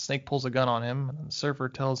Snake, and Snake pulls a gun on him, and the surfer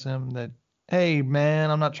tells him that, hey,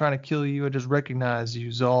 man, I'm not trying to kill you, I just recognize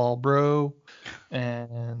you, Zal, bro.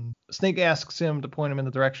 And Snake asks him to point him in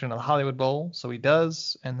the direction of the Hollywood Bowl, so he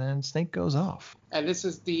does, and then Snake goes off. And I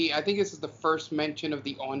think this is the first mention of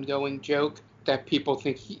the ongoing joke that people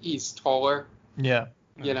think he's taller. Yeah.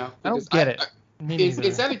 You know? I don't get it.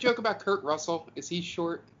 Is that a joke about Kurt Russell? Is he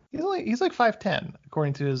short? He's like 5'10",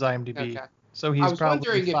 according to his IMDb. Okay. So he's probably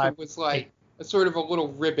wondering if it was like a sort of a little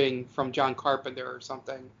ribbing from John Carpenter or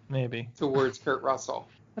something. Maybe. Towards Kurt Russell.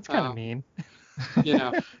 That's kind of mean. You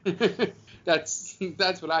know, that's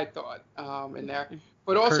what I thought in there.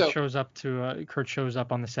 But also, Kurt shows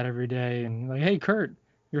up on the set every day and like, hey, Kurt,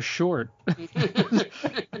 you're short.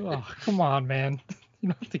 Oh, come on, man. You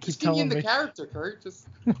don't have to keep telling me. Just in the character, Kurt. Just.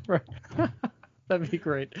 Right. That'd be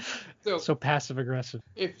great. So passive aggressive.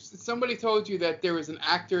 If somebody told you that there was an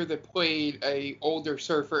actor that played a older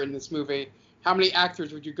surfer in this movie, how many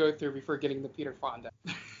actors would you go through before getting the Peter Fonda?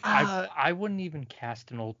 I wouldn't even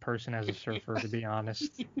cast an old person as a surfer, to be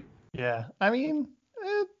honest. Yeah, I mean,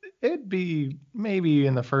 it'd be maybe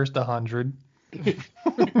in the first 100.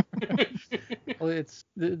 Well, it's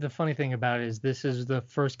the funny thing about it is this is the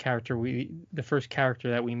first character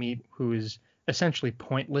that we meet who is essentially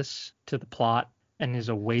pointless to the plot and is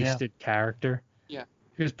a wasted character. Yeah.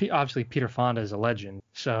 Because obviously Peter Fonda is a legend,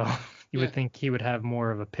 so you would think he would have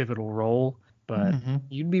more of a pivotal role, but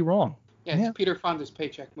you'd be wrong. Yeah, it's Peter Fonda's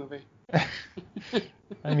paycheck movie.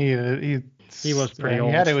 I mean, he was pretty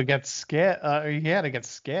old. He had to get scale. I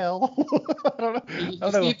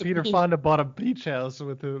don't know if Peter Fonda bought a beach house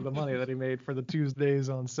with the money that he made for the Tuesdays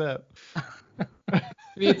on set.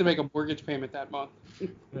 He had to make a mortgage payment that month.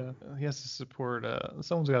 Yeah, he has to support.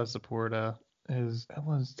 Someone's got to support. Was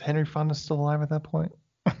Henry Fonda still alive at that point?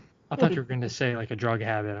 I thought you were going to say like a drug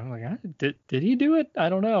habit. I'm like, did he do it? I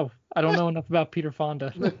don't know. I don't know enough about Peter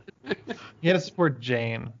Fonda. He had to support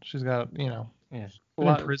Jane. She's got, yeah, in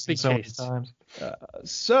prison so many times.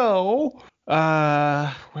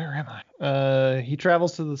 Where am I? He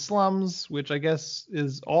travels to the slums, which I guess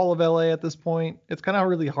is all of LA at this point. It's kind of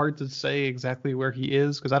really hard to say exactly where he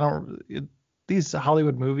is because these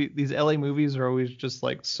Hollywood movies, these LA movies are always just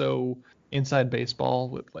like so inside baseball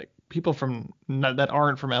with like people that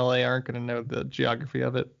aren't from LA aren't going to know the geography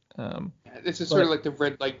of it. This is sort of like the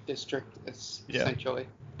red light district, essentially.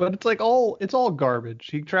 But it's like it's all garbage.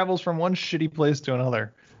 He travels from one shitty place to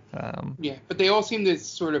another. But they all seem to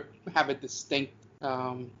sort of have a distinct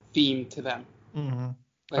theme to them. Mm-hmm.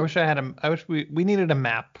 I wish I had I wish we needed a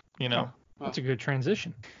map, you know. That's a good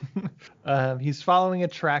transition. He's following a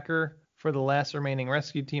tracker for the last remaining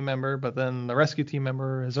rescue team member, but then the rescue team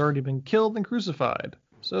member has already been killed and crucified.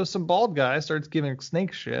 So some bald guy starts giving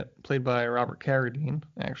Snake shit, played by Robert Carradine,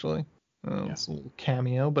 actually. It's a little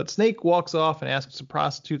cameo. But Snake walks off and asks a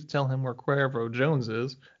prostitute to tell him where Cuervo Jones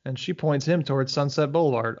is, and she points him towards Sunset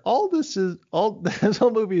Boulevard. This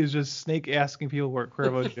whole movie is just Snake asking people where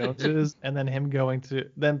Cuervo Jones is, and then him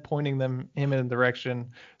pointing him in a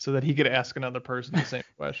direction so that he could ask another person the same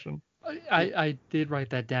question. I did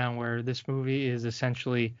write that down, where this movie is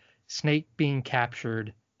essentially Snake being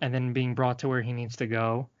captured and then being brought to where he needs to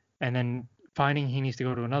go, and then finding he needs to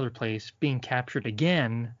go to another place, being captured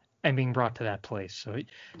again, and being brought to that place. So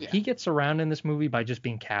he gets around in this movie by just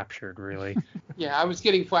being captured, really. Yeah, I was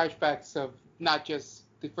getting flashbacks of not just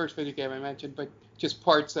the first video game I mentioned, but just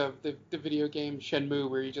parts of the video game Shenmue,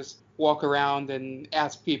 where you just walk around and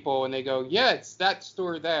ask people, and they go, yeah, it's that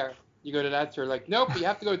store there. You go to that store, like, nope, you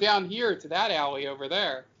have to go down here to that alley over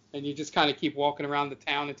there. And you just kind of keep walking around the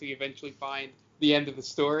town until you eventually find the end of the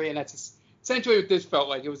story. And that's essentially what this felt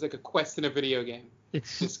like. It was like a quest in a video game.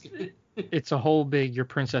 It's a whole big, your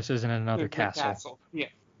princess is in another castle. Yeah.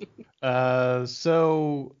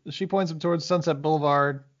 So she points him towards Sunset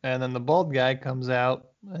Boulevard, and then the bald guy comes out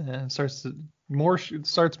and starts more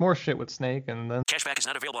shit with Snake, and then Cashback is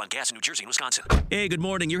not available on gas in New Jersey and Wisconsin. Hey, good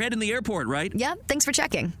morning. You're heading to the airport, right? Yep, thanks for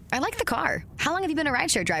checking. I like the car. How long have you been a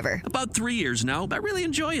rideshare driver? About 3 years now. I really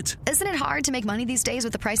enjoy it. Isn't it hard to make money these days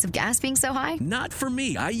with the price of gas being so high? Not for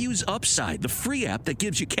me. I use Upside, the free app that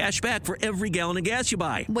gives you cash back for every gallon of gas you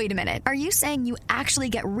buy. Wait a minute. Are you saying you actually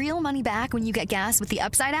get real money back when you get gas with the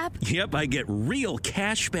Upside app? Yep, I get real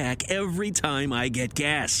cash back every time I get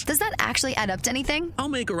gas. Does that actually add up to anything? I'll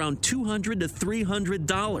make around $200 to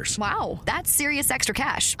 $300. Wow, that's serious extra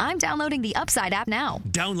cash. I'm downloading the Upside app now.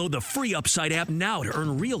 Download the free Upside app now to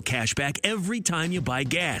earn real cash back every time you buy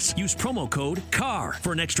gas. Use promo code CAR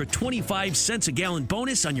for an extra 25 cents a gallon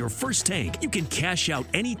bonus on your first tank. You can cash out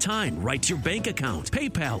anytime right to your bank account,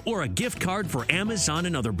 PayPal, or a gift card for Amazon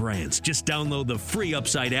and other brands. Just download the free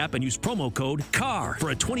Upside app and use promo code CAR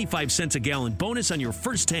for a 25 cents a gallon bonus on your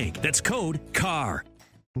first tank. That's code CAR.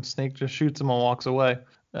 Snake just shoots him and walks away.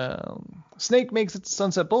 Snake makes it to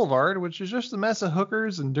Sunset Boulevard, which is just a mess of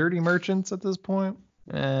hookers and dirty merchants at this point.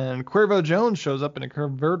 And Cuervo Jones shows up in a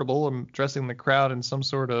convertible, addressing the crowd in some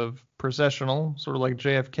sort of processional, sort of like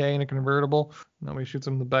JFK in a convertible. Nobody shoots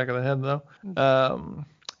him in the back of the head, though.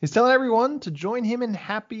 He's telling everyone to join him in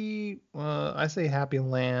Happy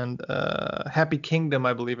Land, Happy Kingdom,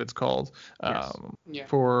 I believe it's called,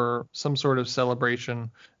 for some sort of celebration.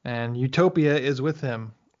 And Utopia is with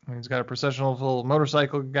him. He's got a processional full of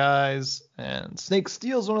motorcycle guys, and Snake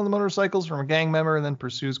steals one of the motorcycles from a gang member and then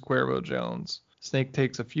pursues Cuervo Jones. Snake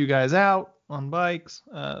takes a few guys out on bikes.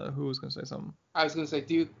 Who was going to say something? I was going to say,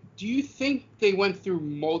 do you think they went through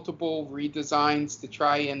multiple redesigns to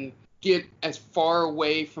try and get as far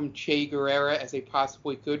away from Che Guevara as they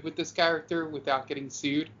possibly could with this character without getting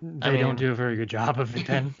sued? They don't do a very good job of it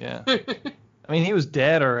then. Yeah. I mean, he was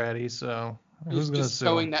dead already, so who's going to sue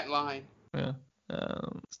him? Towing that line. Yeah.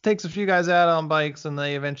 Takes a few guys out on bikes, and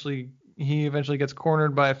he eventually gets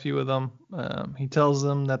cornered by a few of them. He tells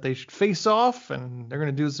them that they should face off, and they're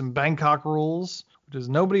going to do some Bangkok rules, which is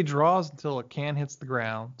nobody draws until a can hits the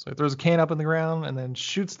ground. So he throws a can up in the ground and then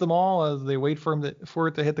shoots them all as they wait for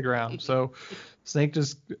it to hit the ground. So Snake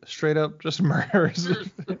just straight up just murders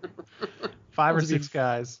 5 or 6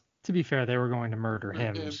 guys. To be fair, they were going to murder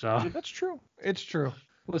him, so that's true. It's true.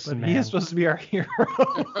 Listen, but man, he is supposed to be our hero.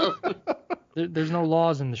 There's no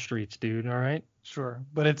laws in the streets, dude. All right. Sure,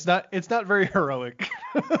 but it's not very heroic.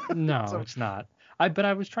 No, it's not. But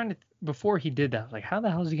I was trying to, before he did that, like, how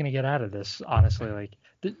the hell is he gonna get out of this? Honestly, like,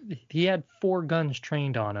 he had 4 guns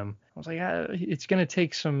trained on him. I was like, it's gonna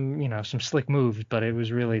take some slick moves, but it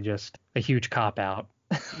was really just a huge cop out.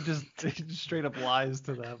 He just straight up lies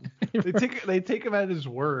to them. They take him at his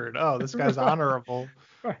word. Oh, this guy's honorable.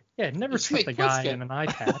 Right. Yeah, never trust a guy in an eye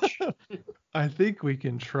patch. I think we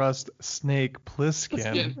can trust Snake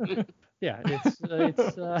Plissken. Yeah,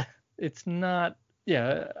 it's not.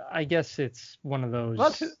 Yeah, I guess it's one of those.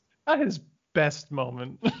 Not his best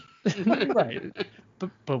moment. Right.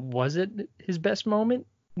 But was it his best moment?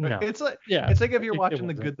 No. It's like if you're watching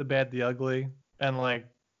The Good, the Bad, the Ugly, and like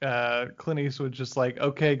Clint Eastwood just like,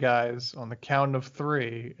 okay guys, on the count of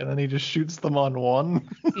 3, and then he just shoots them on 1.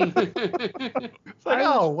 It's like,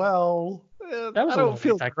 I don't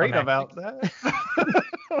feel great about that.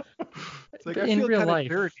 It's like,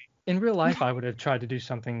 in real life, I would have tried to do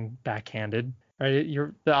something backhanded. Right?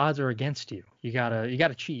 The odds are against you. You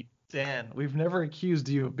gotta cheat. Dan, we've never accused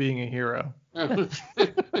you of being a hero.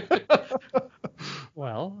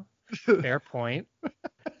 Well, fair point.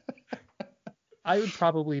 I would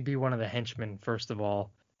probably be one of the henchmen, first of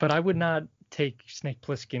all, but I would not take Snake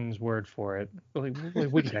Plissken's word for it. Like,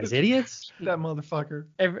 what are you guys, idiots? That motherfucker.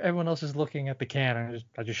 Everyone else is looking at the can, and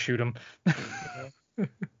I just shoot him.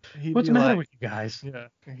 What's What's the matter with you guys? Yeah,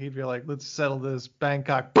 he'd be like, let's settle this.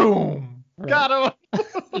 Bangkok, boom, right. Got him.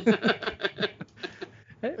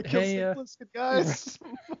 Hey, Plissken, guys.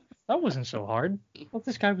 That wasn't so hard. Well,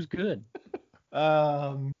 this guy was good.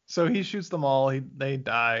 So he shoots them all. They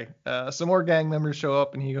die. Some more gang members show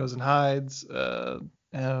up, and he goes and hides. But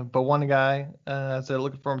one guy, as they're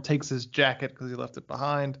looking for him, takes his jacket because he left it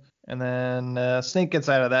behind. And then Snake gets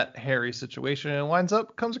out of that hairy situation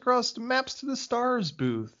and comes across maps to the Stars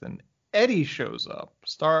booth. And Eddie shows up,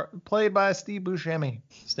 played by Steve Buscemi.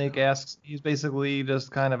 Snake asks, he's basically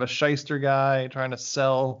just kind of a shyster guy trying to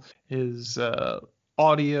sell his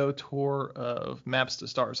audio tour of Maps to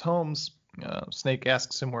Stars homes. Snake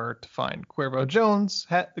asks him where to find Cuervo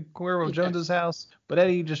Jones's house, but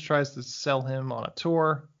Eddie just tries to sell him on a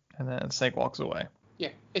tour, and then Snake walks away. Yeah,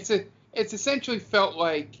 it's essentially felt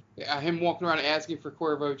like him walking around asking for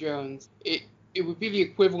Cuervo Jones. It would be the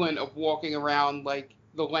equivalent of walking around like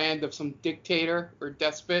the land of some dictator or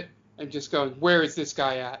despot and just going, where is this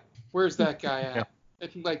guy at? Where's that guy at? Yeah.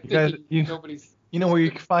 And like nobody's. You know where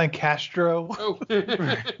you can find Castro? Oh.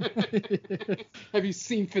 Have you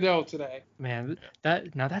seen Fidel today? Man,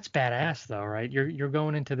 that's badass though, right? You're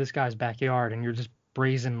going into this guy's backyard and you're just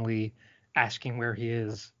brazenly asking where he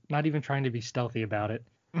is, not even trying to be stealthy about it.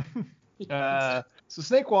 So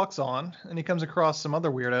Snake walks on and he comes across some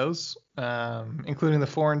other weirdos, including the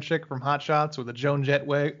foreign chick from Hot Shots with a Joan Jett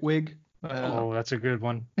wig. Oh, that's a good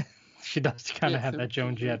one. She does kind of have that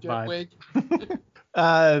Joan Jett vibe.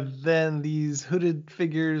 Then these hooded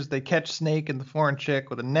figures, they catch Snake and the foreign chick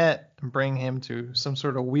with a net and bring him to some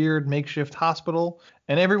sort of weird makeshift hospital.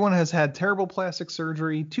 And everyone has had terrible plastic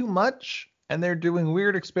surgery, too much, and they're doing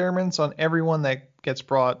weird experiments on everyone that gets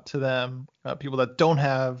brought to them, people that don't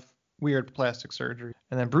have weird plastic surgery.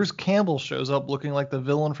 And then Bruce Campbell shows up looking like the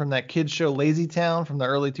villain from that kids show Lazy Town from the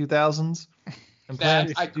early 2000s.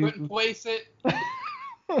 I couldn't place it.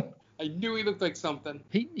 I knew he looked like something.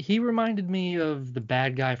 He reminded me of the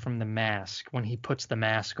bad guy from The Mask when he puts the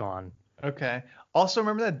mask on. Okay. Also,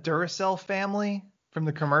 remember that Duracell family from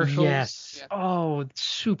the commercials? Yes. Yeah. Oh, it's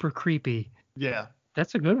super creepy. Yeah.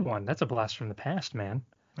 That's a good one. That's a blast from the past, man.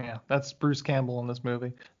 Yeah, that's Bruce Campbell in this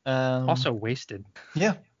movie. Also wasted.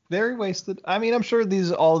 Yeah, very wasted. I mean, I'm sure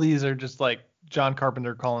all these are just like John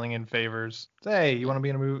Carpenter calling in favors. Hey, you want to be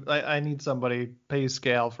in a movie? I need somebody. Pay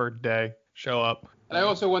scale for a day. Show up. And I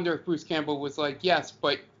also wonder if Bruce Campbell was like, yes,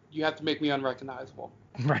 but you have to make me unrecognizable.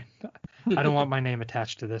 Right. I don't want my name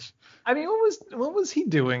attached to this. I mean, what was he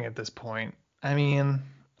doing at this point? I mean,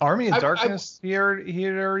 Army of Darkness, he had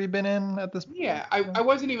already been in at this point. Yeah, I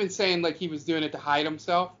wasn't even saying like he was doing it to hide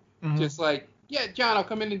himself. Mm-hmm. Just like, yeah, John, I'll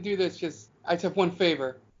come in and do this. I just have one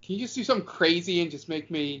favor. Can you just do something crazy and just make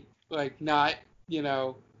me like not,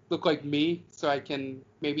 look like me so I can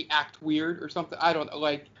maybe act weird or something? I don't know,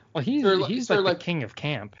 like. Well, he's like the king of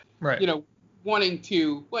camp. Right. Wanting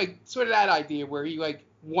to, like, sort of that idea where he, like,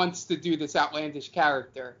 wants to do this outlandish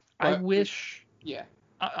character. I wish... Yeah.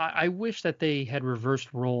 I wish that they had reversed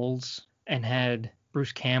roles and had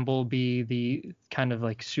Bruce Campbell be the kind of,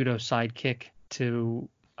 like, pseudo sidekick to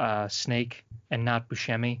Snake and not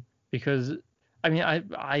Buscemi. Because, I mean,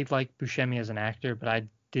 I like Buscemi as an actor, but I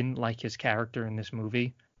didn't like his character in this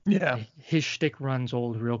movie. Yeah. His shtick runs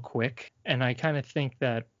old real quick. And I kind of think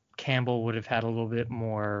that Campbell would have had a little bit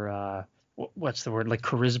more, what's the word, like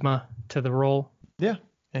charisma to the role. Yeah.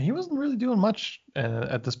 And he wasn't really doing much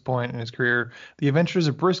at this point in his career. The Adventures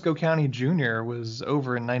of Briscoe County Jr. was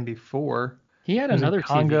over in 94. He had another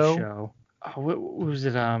TV show. What was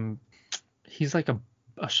it? He's like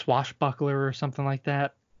a swashbuckler or something like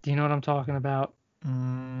that. Do you know what I'm talking about?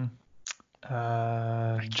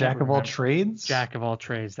 Jack of all trades? Jack of all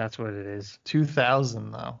trades. That's what it is.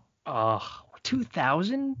 2000 though.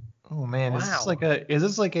 2000? Oh man, wow. Is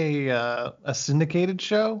this like a syndicated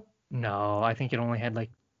show? No, I think it only had like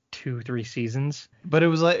 2-3 seasons. But it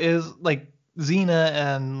was like Xena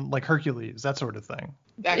and like Hercules, that sort of thing.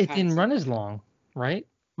 It didn't run as long, right?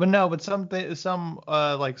 But no, some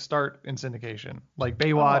like start in syndication, like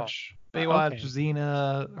Baywatch, okay.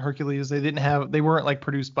 Xena, Hercules. They weren't like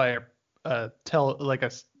produced by a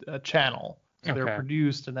channel. So they were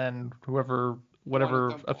produced, and then whatever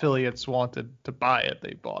affiliates wanted to buy it,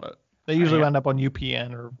 they bought it. They usually end up on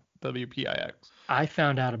UPN or WPIX. I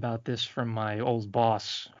found out about this from my old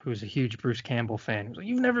boss, who's a huge Bruce Campbell fan. He was like,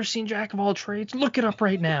 "You've never seen Jack of All Trades? Look it up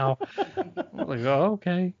right now." I'm like, "Oh,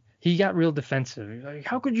 okay." He got real defensive. He's like,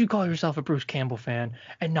 "How could you call yourself a Bruce Campbell fan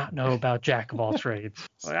and not know about Jack of All Trades?"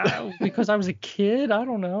 Like, because I was a kid. I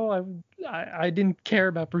don't know. I didn't care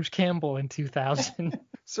about Bruce Campbell in 2000.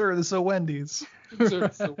 Sir, this is a Wendy's.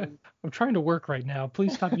 I'm trying to work right now.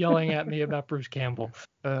 Please stop yelling at me about Bruce Campbell.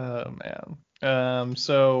 Oh, man.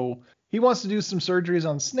 So he wants to do some surgeries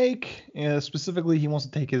on Snake. Specifically, he wants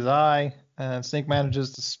to take his eye. Snake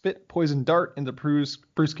manages to spit poison dart into Bruce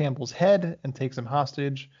Campbell's head and takes him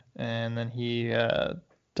hostage. And then he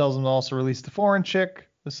tells him to also release the foreign chick.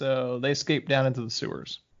 So they escape down into the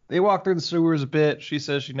sewers. They walk through the sewers a bit. She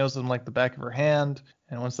says she knows them like the back of her hand.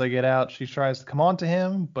 And once they get out, she tries to come on to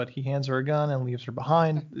him, but he hands her a gun and leaves her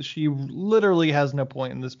behind. She literally has no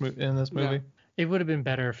point in this movie. Yeah. It would have been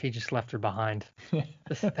better if he just left her behind.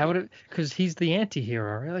 That would have, because he's the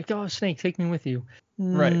anti-hero. Right? Like, "Oh, Snake, take me with you."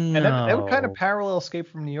 Right. No. And that would kind of parallel Escape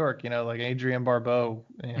from New York, like Adrienne Barbeau.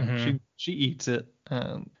 She eats it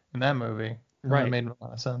in that movie. Right. That made a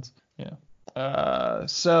lot of sense. Yeah.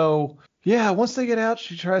 So once they get out,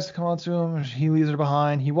 she tries to come on to him. He leaves her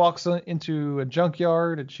behind. He walks into a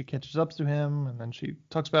junkyard and she catches up to him. And then she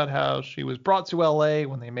talks about how she was brought to LA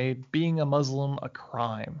when they made being a Muslim a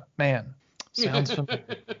crime. Man, sounds familiar.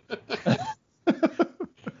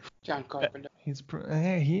 John Carpenter. He made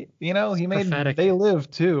Prophetic. They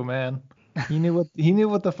Live too, man. He knew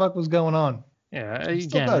what the fuck was going on. Yeah, He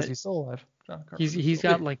still does. He's still alive. John Carpenter. He's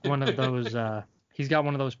got like one of those. He's got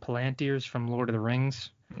one of those Palantirs from Lord of the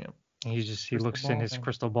Rings. Yeah. He looks in his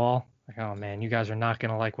crystal ball like, "Oh man, you guys are not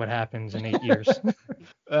gonna like what happens in 8 years."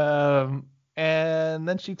 And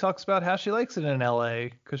then she talks about how she likes it in LA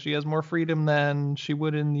because she has more freedom than she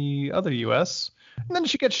would in the other US. And then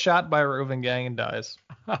she gets shot by a roving gang and dies.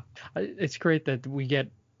 It's great that we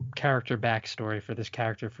get character backstory for this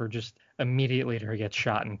character for just immediately her get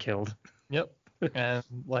shot and killed. Yep. And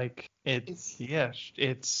there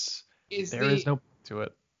is no point to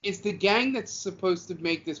it. Is the gang that's supposed to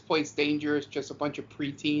make this place dangerous just a bunch of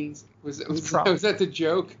preteens? Was that the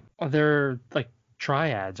joke? Oh, they're like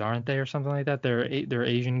triads, aren't they, or something like that? They're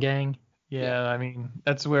Asian gang. Yeah, I mean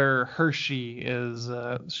that's where Hershey is.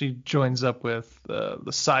 She joins up with the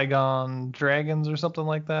Saigon Dragons or something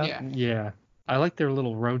like that. Yeah. I like their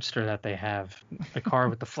little roadster that they have, the car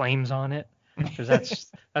with the flames on it, because that's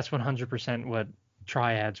 100% what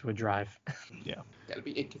triads would drive. Yeah. Gotta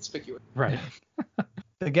be inconspicuous. Right.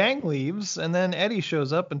 The gang leaves, and then Eddie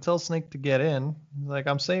shows up and tells Snake to get in. He's like,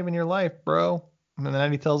 "I'm saving your life, bro." And then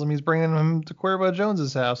Eddie tells him he's bringing him to Cuervo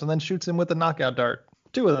Jones's house, and then shoots him with a knockout dart.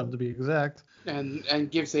 2 of them, to be exact.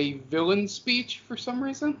 And gives a villain speech for some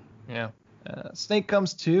reason. Yeah. Snake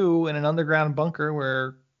comes to in an underground bunker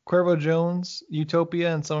where Cuervo Jones,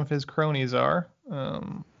 Utopia, and some of his cronies are. A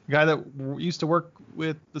guy that used to work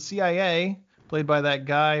with the CIA, played by that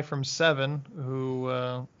guy from Seven,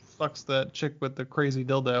 who fucks that chick with the crazy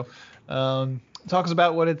dildo. Talks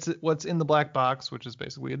about what's in the black box, which is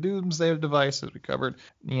basically a doomsday device, as we covered,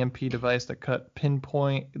 an EMP device that could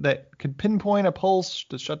pinpoint a pulse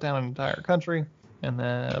to shut down an entire country. And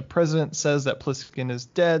the president says that Pliskin is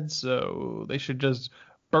dead, so they should just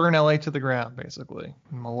burn LA to the ground, basically.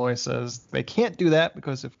 And Malloy says they can't do that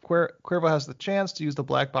because if Cuervo has the chance to use the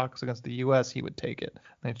black box against the U.S., he would take it.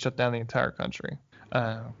 And they'd shut down the entire country.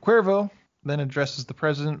 Cuervo then addresses the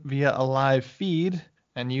president via a live feed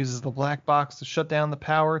and uses the black box to shut down the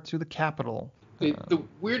power to the Capitol. The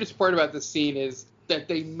weirdest part about this scene is that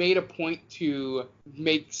they made a point to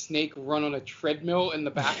make Snake run on a treadmill in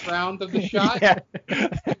the background of the shot. Yeah.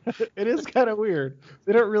 It is kind of weird.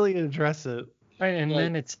 They don't really address it. Right, and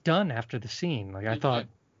then it's done after the scene. Like, I thought,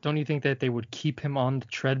 don't you think that they would keep him on the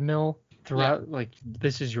treadmill throughout? Yeah. Like,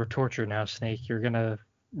 this is your torture now, Snake. You're going to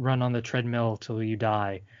run on the treadmill till you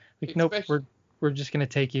die. Like, nope, we're just going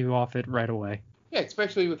to take you off it right away. Yeah,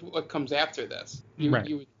 especially with what comes after this. You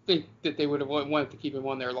would think that they would have wanted to keep him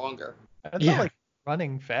on there longer. It's not like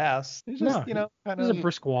running fast. It's just, kind of. It's a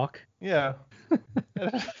brisk walk. Yeah.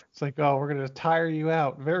 It's like, oh, we're going to tire you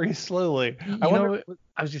out very slowly. I was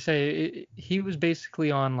going to say, he was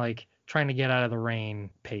basically on, like, trying to get out of the rain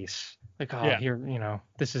pace. Like, here,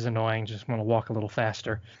 this is annoying. Just want to walk a little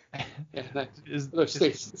faster. Yeah,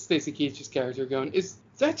 Stacy Keach's character going, is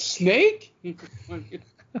that Snake?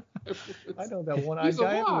 I know that one-eyed He's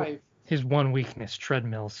guy. Alive. His one weakness,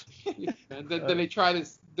 treadmills. And then they try to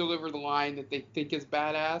deliver the line that they think is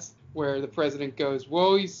badass, where the president goes,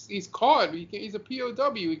 well, he's caught. He's a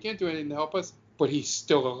POW. He can't do anything to help us, but he's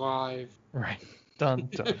still alive. Right. Dun,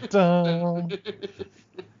 dun, dun.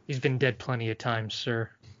 He's been dead plenty of times, sir.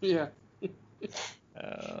 Yeah.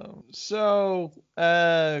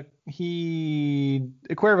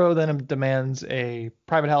 Cuervo then demands a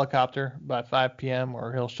private helicopter by 5 p.m.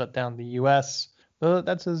 or he'll shut down the U.S.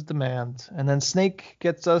 That's his demand. And then Snake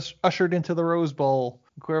gets us ushered into the Rose Bowl.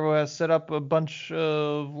 Cuervo has set up a bunch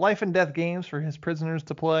of life and death games for his prisoners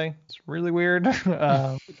to play. It's really weird.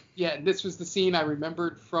 Yeah, this was the scene I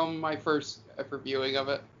remembered from my first ever viewing of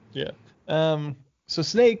it. Yeah. So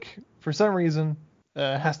Snake, for some reason,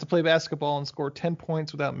 has to play basketball and score 10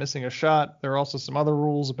 points without missing a shot. There are also some other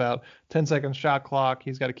rules about 10-second shot clock.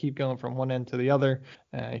 He's got to keep going from one end to the other.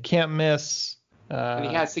 He can't miss. And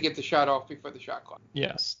he has to get the shot off before the shot clock.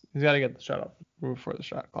 Yes, he's got to get the shot off before the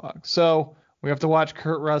shot clock. So we have to watch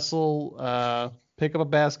Kurt Russell pick up a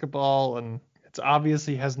basketball, and it's obvious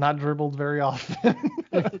he has not dribbled very often.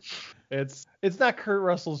 It's not Kurt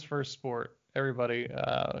Russell's first sport, everybody.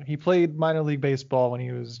 He played minor league baseball when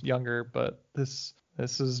he was younger, but this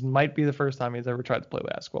might be the first time he's ever tried to play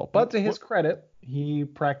basketball. But to his credit, he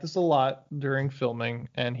practiced a lot during filming,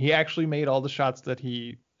 and he actually made all the shots that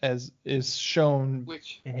he as is shown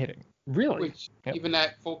in hitting. Really? Yep. Even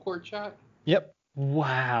that full court shot? Yep.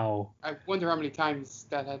 Wow. I wonder how many times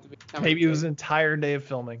that had to be. Maybe it was an entire day of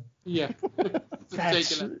filming. Yeah.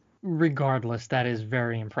 Regardless, that is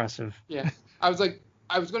very impressive. Yeah. I was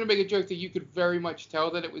going to make a joke that you could very much tell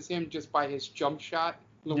that it was him just by his jump shot.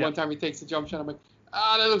 The one time he takes a jump shot, I'm like,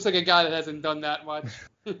 that looks like a guy that hasn't done that much.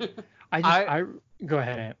 I go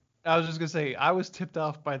ahead, Ant. I was just gonna say I was tipped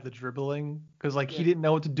off by the dribbling because he didn't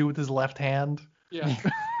know what to do with his left hand. Yeah.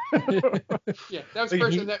 Yeah, that was the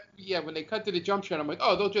person when they cut to the jump shot, I'm like,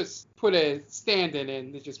 oh, they'll just put a stand in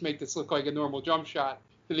and they just make this look like a normal jump shot.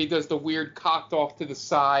 Then he does the weird cocked off to the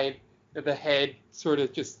side of the head, sort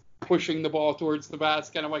of just pushing the ball towards the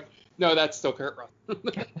basket. I'm like, no, that's still Kurt Russell.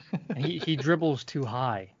 he dribbles too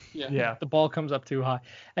high. Yeah. The ball comes up too high.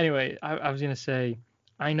 Anyway, I was gonna say,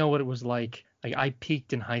 I know what it was like. Like I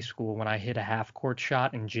peaked in high school when I hit a half court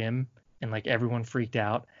shot in gym and like everyone freaked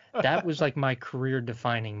out. That was like my career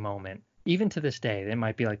defining moment. Even to this day, it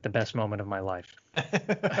might be like the best moment of my life.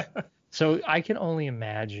 So I can only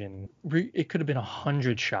imagine it could have been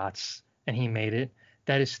 100 shots and he made it.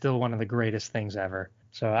 That is still one of the greatest things ever.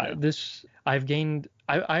 So I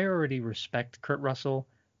already respect Kurt Russell,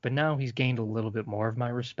 but now he's gained a little bit more of my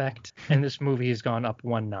respect. And this movie has gone up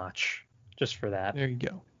one notch just for that. There you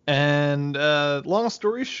go. And long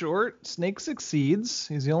story short, Snake succeeds.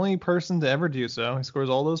 He's the only person to ever do so. He scores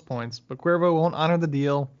all those points, but Cuervo won't honor the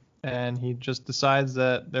deal, and he just decides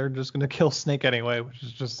that they're just going to kill Snake anyway, which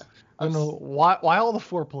is just, I don't know, why all the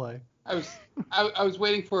foreplay? I was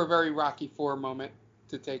waiting for a very Rocky IV moment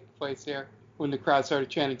to take place here when the crowd started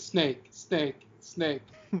chanting, Snake, Snake, Snake.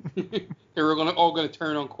 They were all going to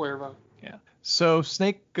turn on Cuervo. Yeah. So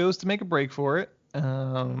Snake goes to make a break for it.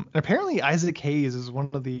 And apparently Isaac Hayes is one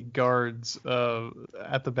of the guards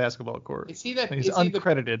at the basketball court. Is he that? He's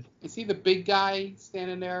uncredited. Is he the big guy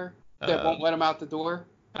standing there that won't let him out the door?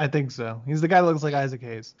 I think so. He's the guy that looks like Isaac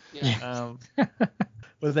Hayes. Yeah.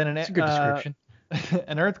 But then That's a good description.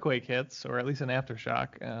 An earthquake hits, or at least an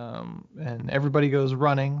aftershock, and everybody goes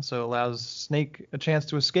running, so it allows Snake a chance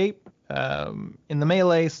to escape. In the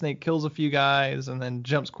melee, Snake kills a few guys and then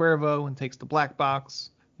jumps Cuervo and takes the black box.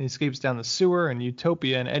 He escapes down the sewer, and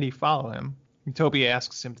Utopia and Eddie follow him. Utopia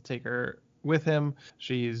asks him to take her with him.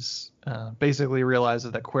 She's basically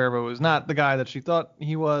realizes that Cuervo is not the guy that she thought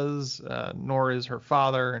he was, nor is her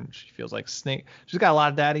father, and she feels like Snake. She's got a lot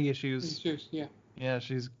of daddy issues. Yeah,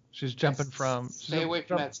 she's jumping from. Stay away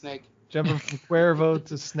from that Snake. Jumping from Cuervo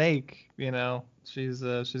to Snake, she's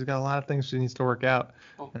got a lot of things she needs to work out.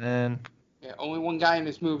 Oh. And then only one guy in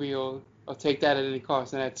this movie will take that at any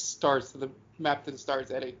cost, and that's Stars to the Map to the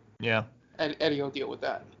Stars, Eddie. Yeah. And Eddie will deal with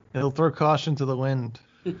that. He'll throw caution to the wind.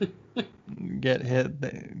 Get hit,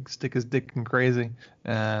 stick his dick in crazy.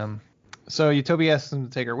 So Utopia asks him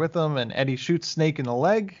to take her with him, and Eddie shoots Snake in the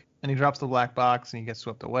leg, and he drops the black box, and he gets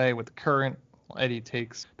swept away with the current. Eddie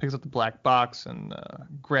picks up the black box and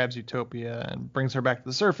grabs Utopia and brings her back to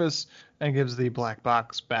the surface and gives the black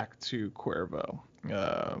box back to Cuervo.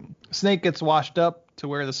 Snake gets washed up to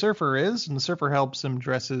where the surfer is, and the surfer helps him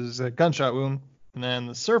dress his gunshot wound. And then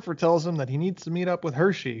the surfer tells him that he needs to meet up with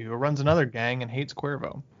Hershey, who runs another gang and hates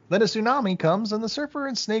Cuervo. Then a tsunami comes, and the surfer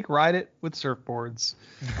and Snake ride it with surfboards.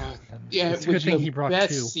 It's a good thing he brought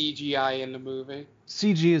best CGI in the movie.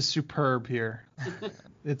 CG is superb here.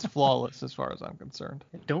 It's flawless as far as I'm concerned.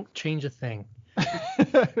 Don't change a thing.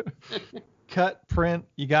 Cut, print,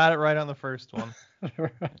 you got it right on the first one.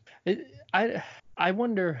 I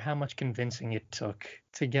wonder how much convincing it took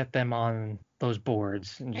to get them on those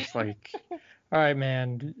boards and just like, All right,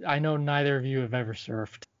 man. I know neither of you have ever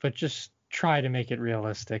surfed, but just try to make it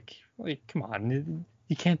realistic. Like, come on.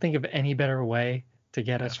 You can't think of any better way to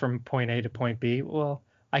get us from point A to point B. Well,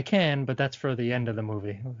 I can, but that's for the end of the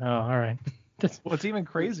movie. Oh, all right. What's even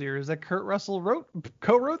crazier is that Kurt Russell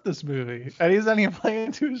co-wrote this movie, and he's not even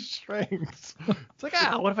playing to his strengths. It's like,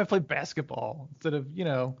 what if I played basketball instead of,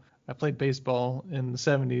 I played baseball in the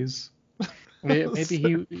 70s.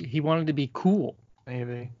 Maybe he wanted to be cool.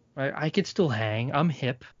 Maybe. I could still hang. I'm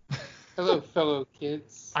hip. Hello, fellow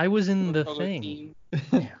kids. I was in the fellow thing. teen.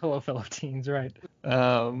 Hello, fellow teens, right.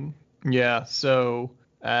 Yeah, so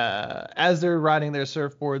as they're riding their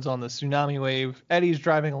surfboards on the tsunami wave, Eddie's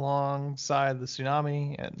driving alongside the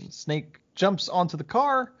tsunami, and Snake jumps onto the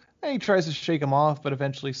car, and he tries to shake him off, but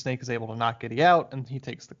eventually Snake is able to knock Eddie out, and he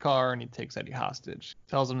takes the car, and he takes Eddie hostage.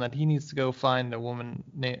 Tells him that he needs to go find a woman,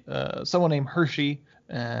 someone named Hershey,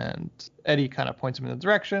 and Eddie kind of points him in the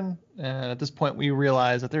direction, and at this point we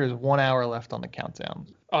realize that there is 1 hour left on the countdown.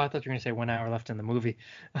 Oh, I thought you were going to say 1 hour left in the movie.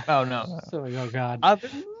 Oh, no. So, oh, God.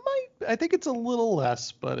 I think it's a little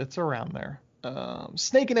less, but it's around there.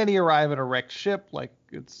 Snake and Eddie arrive at a wrecked ship, like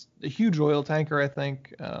it's a huge oil tanker, I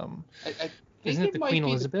think. Isn't it the Queen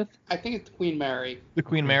Elizabeth? I think it's Queen Mary. The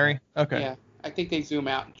Queen Mary? Okay. Yeah, I think they zoom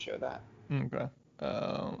out and show that. Okay.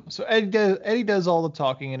 So Eddie does all the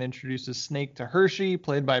talking and introduces Snake to Hershey,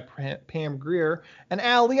 played by Pam Grier, and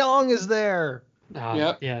Al Leong is there.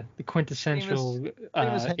 Yeah, the quintessential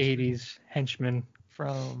famous 80s henchman.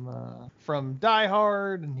 From Die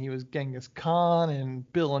Hard, and he was Genghis Khan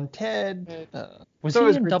and Bill and Ted. Was he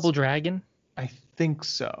in Double Dragon? I think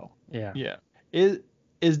so. Yeah. Yeah.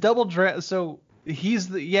 Is Double Dragon? So he's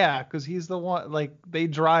because he's the one, like, they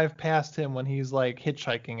drive past him when he's like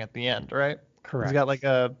hitchhiking at the end, right? Correct. He's got like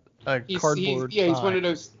a cardboard. He's one of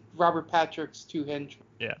those Robert Patrick's two henchmen.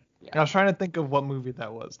 Yeah. I was trying to think of what movie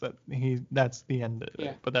that was. That's the end of it.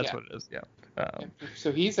 Yeah. But that's what it is. Yeah.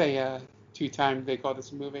 So he's a two-time, they call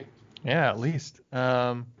this a movie. Yeah, at least.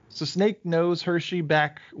 So Snake knows Hershey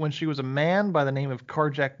back when she was a man by the name of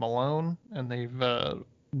Carjack Malone, and they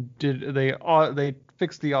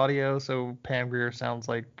fixed the audio so Pam Grier sounds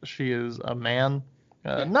like she is a man.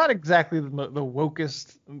 Not exactly the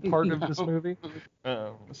wokest part of this movie.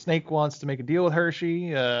 Snake wants to make a deal with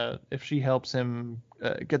Hershey if she helps him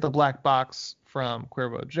get the black box from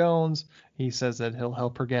Cuervo Jones. He says that he'll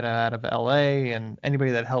help her get out of LA, and anybody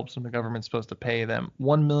that helps him, the government's supposed to pay them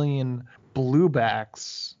 1 million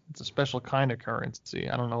bluebacks. It's a special kind of currency.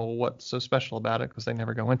 I don't know what's so special about it because they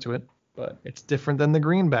never go into it, but it's different than the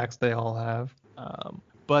greenbacks they all have.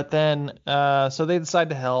 But then, so they decide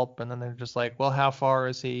to help, and then they're just like, well, how far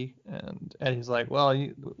is he? And Eddie's like, well,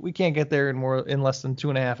 we can't get there in less than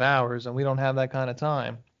 2.5 hours, and we don't have that kind of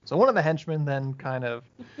time. So one of the henchmen then kind of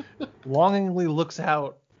longingly looks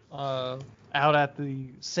out at the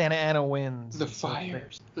Santa Ana winds. The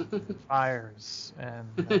fires. Fires. And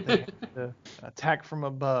they have to attack from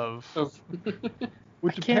above.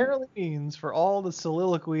 Which apparently means, for all the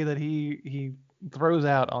soliloquy that he throws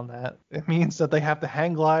out on that, it means that they have to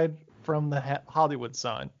hang glide from the Hollywood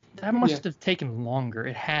sign. That must have taken longer.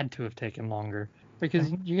 It had to have taken longer. Because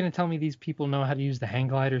you're going to tell me these people know how to use the hang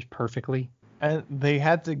gliders perfectly? And they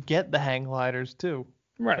had to get the hang gliders too.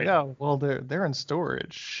 Right. Like, oh, well, they're in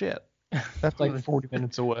storage. Shit. That's like 40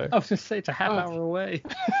 minutes away. I was going to say, it's a half hour away.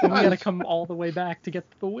 And we got to come all the way back to get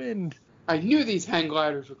the wind. I knew these hang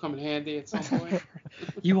gliders would come in handy at some point.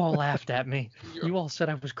 You all laughed at me. You all said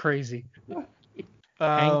I was crazy.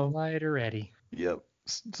 Hang glider Eddie. Yep.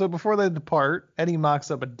 So before they depart, Eddie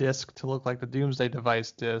mocks up a disc to look like the Doomsday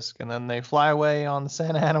Device disc, and then they fly away on the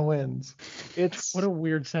Santa Ana winds. What a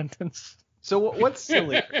weird sentence. So what's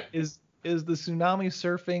sillier? Is the tsunami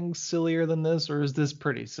surfing sillier than this, or is this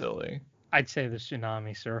pretty silly? I'd say the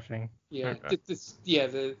tsunami surfing. Yeah, okay.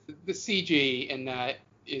 The CG in that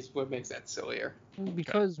is what makes that sillier.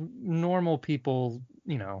 Because normal people,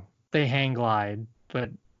 they hang glide, but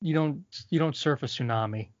you don't surf a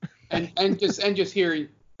tsunami. and just hearing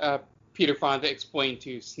Peter Fonda explain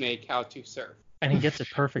to Snake how to surf. And he gets it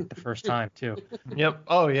perfect the first time too. Yep.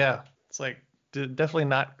 Oh yeah. It's like definitely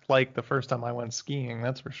not like the first time I went skiing.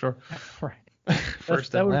 That's for sure. Right.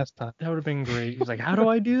 First and last time. That would have been great. He's like, how do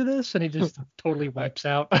I do this? And he just totally wipes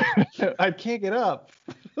out. I can't get up.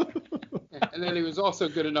 And then he was also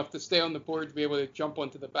good enough to stay on the board to be able to jump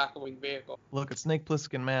onto the back of a vehicle. Look at Snake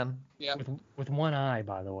Plissken, man. Yeah. With one eye,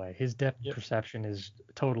 by the way. His depth perception is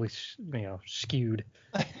totally, skewed.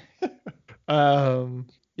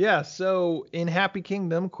 Yeah, so in Happy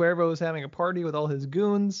Kingdom, Cuervo is having a party with all his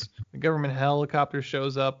goons. The government helicopter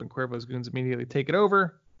shows up, and Cuervo's goons immediately take it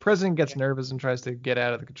over. President gets nervous and tries to get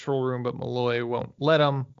out of the control room, but Malloy won't let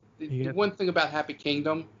him. The one thing about Happy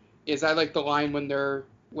Kingdom is I like the line when they're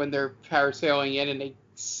parasailing in and they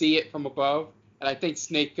see it from above, and I think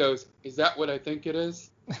Snake goes, "Is that what I think it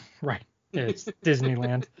is?" Right. It's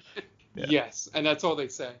Disneyland. Yeah. Yes, and that's all they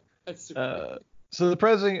say. That's super So the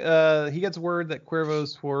president, he gets word that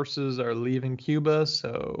Cuervo's forces are leaving Cuba,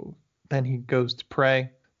 so then he goes to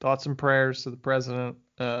pray. Thoughts and prayers to the president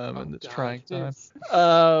in this trying time.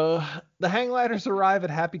 The hang gliders arrive at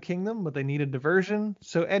Happy Kingdom, but they need a diversion,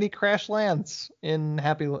 so Eddie crash lands in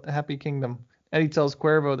Happy Kingdom. Eddie tells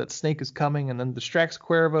Cuervo that Snake is coming and then distracts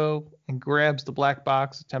Cuervo and grabs the black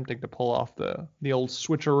box, attempting to pull off the old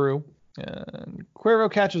switcheroo. And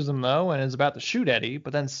Cuervo catches him, though, and is about to shoot Eddie,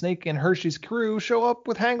 but then Snake and Hershey's crew show up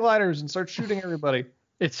with hang gliders and start shooting everybody.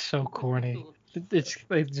 It's so corny. They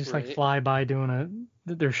just like fly by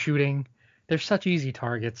they're shooting. They're such easy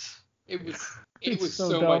targets. It was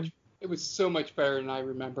so much better than I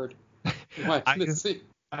remembered.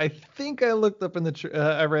 I think I looked up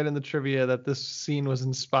I read in the trivia that this scene was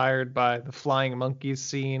inspired by the flying monkeys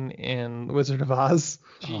scene in Wizard of Oz.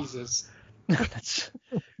 Jesus.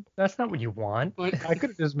 That's not what you want. I could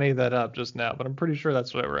have just made that up just now, but I'm pretty sure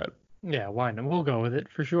that's what I read. Yeah, why not? We'll go with it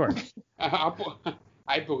for sure.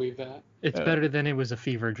 I believe that. It's better than it was a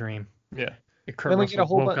fever dream. Yeah. Kurt Russell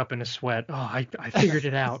woke up in a sweat. Oh, I figured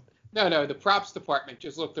it out. No, the props department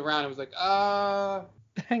just looked around and was like,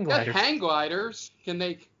 hang gliders. Hang gliders. Can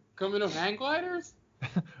they come in with hang gliders?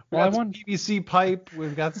 We got some PVC pipe.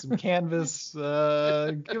 We've got some canvas.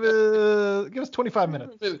 Give us 25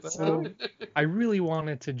 minutes. I really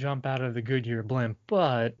wanted to jump out of the Goodyear blimp,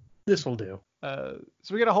 but this will do. So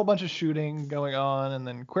we got a whole bunch of shooting going on, and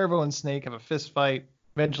then Cuervo and Snake have a fist fight.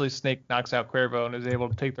 Eventually, Snake knocks out Cuervo and is able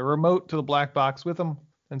to take the remote to the black box with him.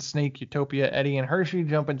 Then Snake, Utopia, Eddie, and Hershey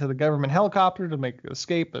jump into the government helicopter to make an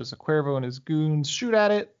escape as Cuervo and his goons shoot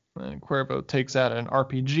at it. And Cuervo takes out an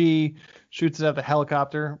RPG, shoots it at the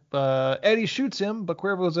helicopter. Eddie shoots him, but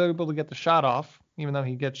Cuervo is able to get the shot off, even though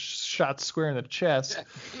he gets shot square in the chest.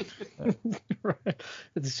 Right.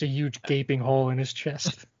 It's a huge gaping hole in his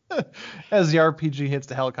chest. As the RPG hits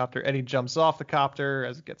the helicopter, Eddie jumps off the copter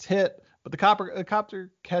as it gets hit, but the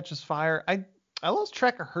copter catches fire. I lost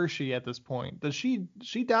track of Hershey at this point. Does she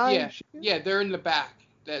die? Yeah, they're in the back.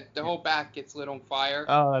 The whole back gets lit on fire.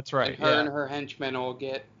 Oh, that's right. And her and her henchmen all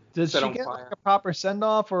get set on fire. Does she get like a proper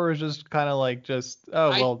send-off, or is just kind of like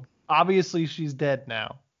obviously she's dead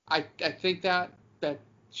now? I think that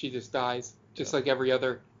she just dies, just like every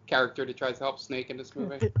other character that tries to help Snake in this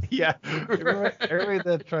movie. Yeah, everybody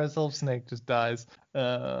that tries to help Snake just dies.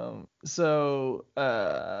 The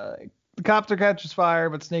copter catches fire,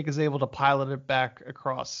 but Snake is able to pilot it back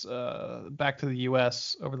across, back to the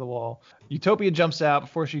U.S. over the wall. Utopia jumps out.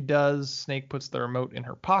 Before she does, Snake puts the remote in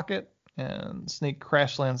her pocket, and Snake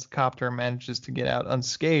crash lands the copter and manages to get out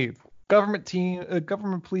unscathed.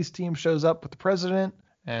 Government police team shows up with the president,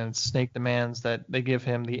 and Snake demands that they give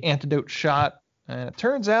him the antidote shot. And it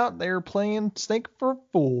turns out they were playing Snake for a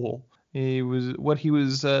fool. What he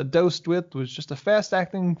was dosed with was just a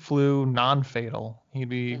fast-acting flu, non-fatal. He'd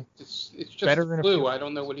be it's just better in flu. I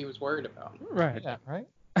don't know what he was worried about. Right. Yeah. Right.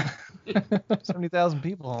 70,000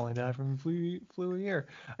 people only die from flu a year.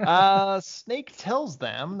 Snake tells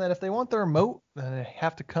them that if they want the remote, then they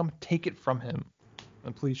have to come take it from him.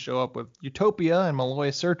 The police show up with Utopia, and Malloy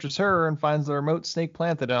searches her and finds the remote Snake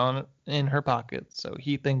planted in her pocket. So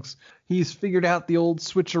he thinks he's figured out the old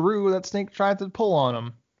switcheroo that Snake tried to pull on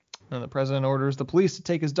him. And the president orders the police to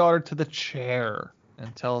take his daughter to the chair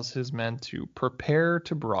and tells his men to prepare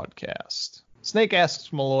to broadcast. Snake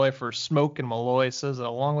asks Malloy for smoke, and Malloy says that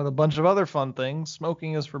along with a bunch of other fun things,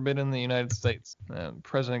 smoking is forbidden in the United States. And the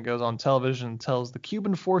president goes on television and tells the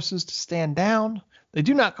Cuban forces to stand down. They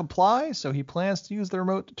do not comply, so he plans to use the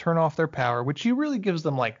remote to turn off their power, which he really gives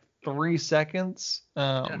them like 3 seconds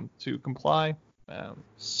to comply.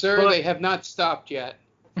 Sir, they have not stopped yet.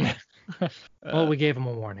 Well, we gave him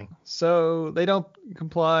a warning. So they don't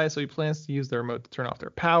comply, so he plans to use the remote to turn off their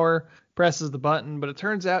power, presses the button, but it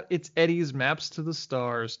turns out it's Eddie's Maps to the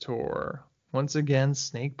Stars tour. Once again,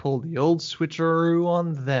 Snake pulled the old switcheroo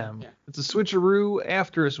on them. Yeah. It's a switcheroo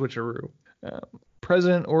after a switcheroo.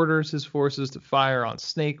 President orders his forces to fire on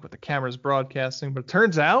Snake with the cameras broadcasting, but it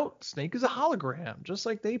turns out Snake is a hologram, just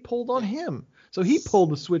like they pulled on him. So he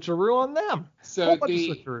pulled the switcheroo on them. So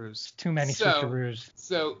switcheroos. Too many switcheroos.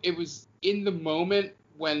 So it was in the moment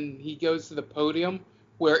when he goes to the podium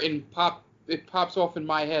where it pops off in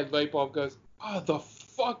my head, light bulb goes, oh, the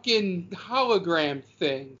fucking hologram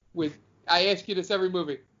thing. I ask you this every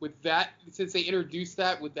movie. With that, since they introduced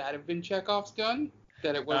that, would that have been Chekhov's gun?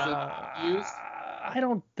 That it wasn't used? I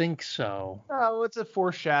don't think so. Oh, it's a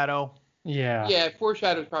foreshadow. Yeah. Yeah,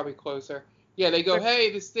 foreshadow's probably closer. Yeah, they go,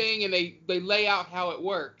 hey, this thing, and they lay out how it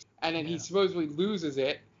works, and then he supposedly loses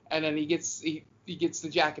it, and then he gets the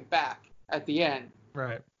jacket back at the end.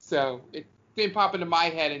 Right. So it didn't pop into my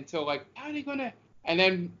head until like, how are they gonna? And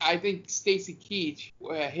then I think Stacy Keach,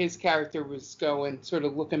 his character was going sort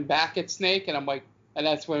of looking back at Snake, and I'm like, and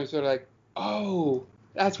that's when it was sort of like, oh,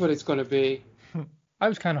 that's what it's gonna be. I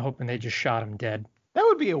was kind of hoping they just shot him dead. That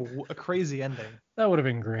would be a crazy ending. That would have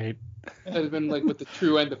been great. That would have been like what the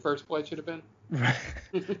true end of First Blood should have been.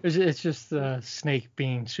 It's just Snake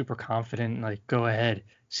being super confident, like, go ahead,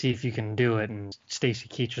 see if you can do it, and Stacy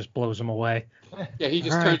Keach just blows him away. Yeah, he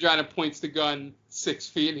just turns around and points the gun 6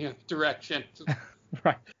 feet in the other direction.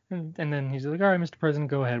 Right. And then he's like, all right, Mr. President,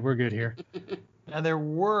 go ahead. We're good here. Now, there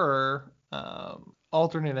were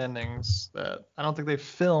alternate endings that I don't think they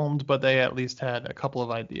filmed, but they at least had a couple of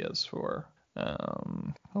ideas for.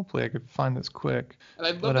 Hopefully I could find this quick. And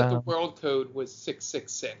I love that the world code was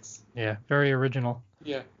 666. Yeah, very original.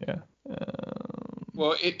 Yeah. Yeah.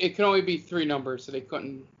 Well, it can only be 3 numbers, so they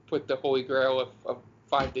couldn't put the holy grail of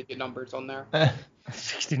 5-digit numbers on there.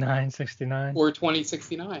 69. Or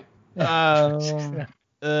 2069.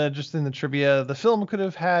 Just in the trivia, the film could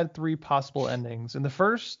have had 3 possible endings. In the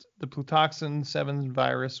first, the Plutoxin 7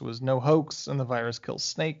 virus was no hoax, and the virus kills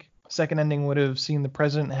Snake. Second ending would have seen the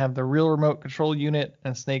president have the real remote control unit,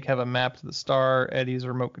 and Snake have a map to the star, Eddie's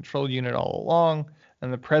remote control unit all along,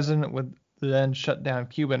 and the president would then shut down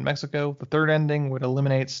Cuba and Mexico. The third ending would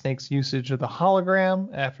eliminate Snake's usage of the hologram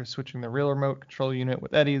after switching the real remote control unit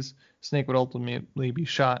with Eddie's. Snake would ultimately be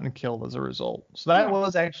shot and killed as a result. So that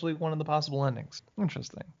was actually one of the possible endings.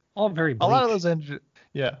 Interesting. All very bleak. A lot of those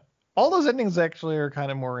all those endings actually are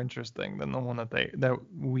kind of more interesting than the one that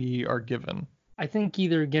we are given. I think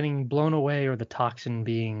either getting blown away or the toxin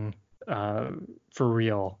being for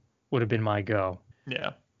real would have been my go.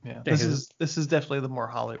 Yeah. Yeah. This is definitely the more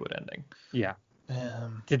Hollywood ending. Yeah.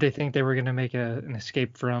 Did they think they were going to make an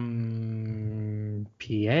escape from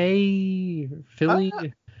PA, Philly?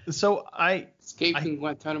 Escape from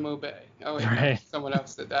Guantanamo Bay. Oh wait, right. No, someone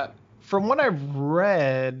else did that. From what I've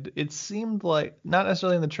read, it seemed like, not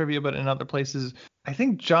necessarily in the trivia, but in other places, I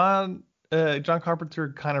think John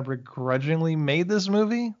Carpenter kind of begrudgingly made this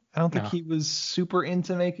movie. I don't think he was super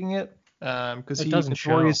into making it. Because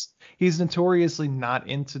he's notoriously not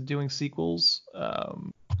into doing sequels.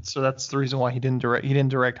 So that's the reason why he didn't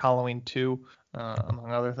direct Halloween 2,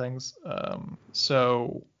 among other things.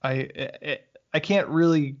 So I can't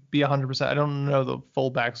really be 100%. I don't know the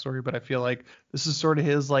full backstory, but I feel like this is sort of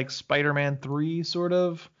his like Spider-Man 3 sort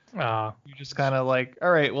of. You're just kind of like,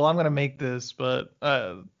 all right, well, I'm gonna make this, but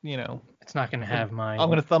it's not gonna have my. I'm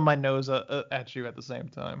gonna thumb my nose at you at the same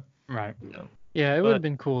time. Right. Yeah, it would have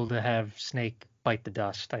been cool to have Snake bite the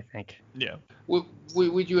dust, I think. Yeah.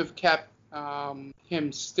 Would you have kept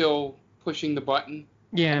him still pushing the button?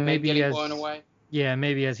 Yeah, and maybe getting blown away? Yeah,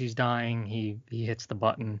 maybe as he's dying, he hits the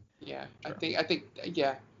button. Yeah, sure. I think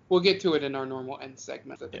we'll get to it in our normal end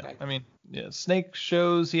segment. Snake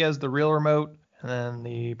shows he has the real remote, and then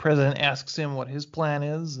the president asks him what his plan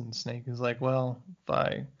is, and Snake is like, well, if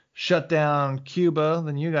I shut down Cuba,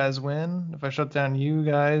 then you guys win. If I shut down you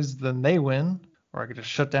guys, then they win. Or I could just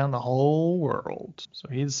shut down the whole world. So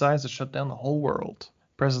he decides to shut down the whole world.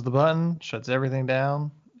 Presses the button, shuts everything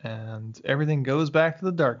down, and everything goes back to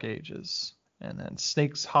the Dark Ages. And then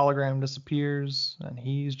Snake's hologram disappears, and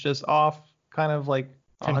he's just off, kind of like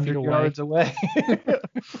 100 yards away.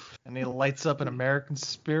 And he lights up an American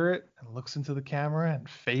spirit and looks into the camera and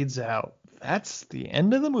fades out. That's the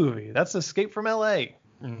end of the movie. That's Escape from L.A.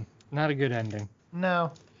 Not a good ending.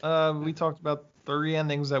 No. We talked about 30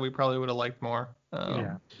 endings that we probably would have liked more.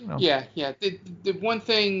 Yeah. The one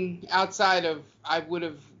thing outside of I would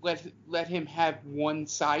have let him have one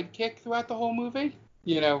sidekick throughout the whole movie,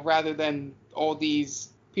 rather than all these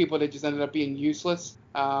people that just ended up being useless.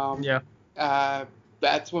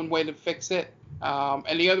 That's one way to fix it.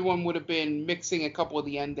 And the other one would have been mixing a couple of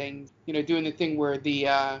the endings, doing the thing where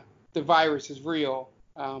the virus is real,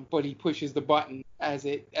 but he pushes the button as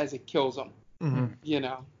it kills him,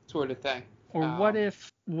 sort of thing. Or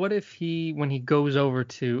what if he, when he goes over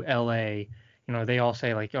to LA, they all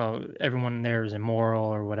say like, oh, everyone there is immoral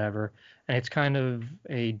or whatever, and it's kind of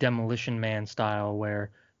a Demolition Man style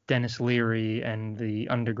where Dennis Leary and the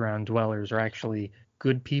underground dwellers are actually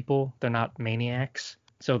good people. They're not maniacs.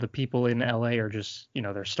 So the people in LA are just,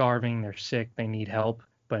 they're starving, they're sick, they need help,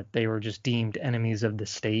 but they were just deemed enemies of the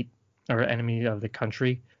state or enemy of the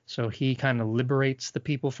country. So he kind of liberates the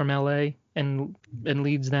people from LA and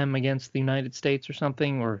leads them against the United States or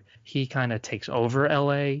something, or he kind of takes over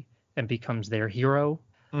LA and becomes their hero.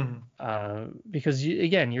 Because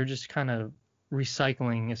you're just kind of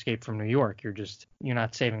recycling Escape from New York. You're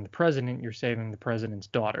not saving the president, you're saving the president's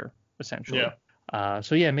daughter, essentially.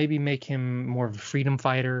 So maybe make him more of a freedom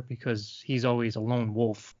fighter, because he's always a lone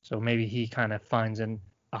wolf. So maybe he kind of finds a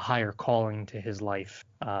higher calling to his life.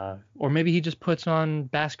 Or maybe he just puts on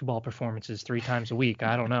basketball performances 3 times a week.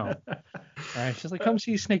 I don't know. Right? Just like, come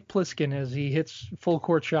see Snake Plissken as he hits full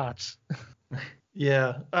court shots.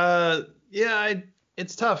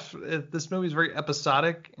 It's tough. This movie's very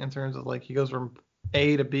episodic in terms of like he goes from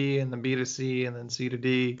A to B and then B to C and then C to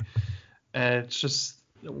D, and it's just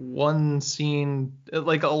one scene.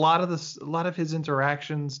 Like a lot of his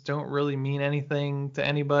interactions don't really mean anything to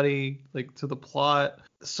anybody, like to the plot.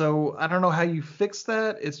 So I don't know how you fix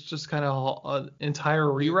that. It's just kind of an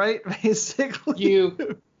entire rewrite, basically. You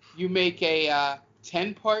make a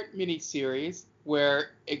 10-part miniseries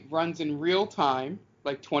where it runs in real time,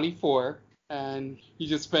 like 24. And you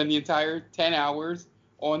just spend the entire 10 hours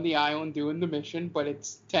on the island doing the mission, but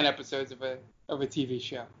it's 10 episodes of a TV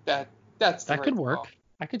show. That could work.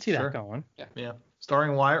 I could see that going. Yeah.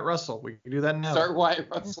 Starring Wyatt Russell. We can do that now. Start Wyatt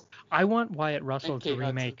Russell. I want Wyatt Russell to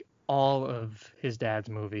remake all of his dad's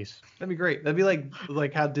movies. That'd be great. That'd be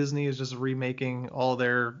like how Disney is just remaking all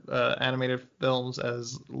their animated films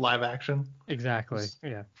as live action. Exactly.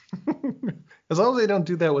 Yeah. As long as they don't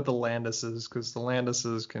do that with the Landises, because the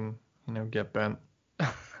Landises can, get bent.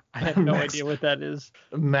 I have no idea what that is.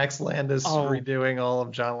 Max Landis redoing all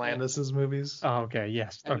of John Landis's movies. Oh, okay,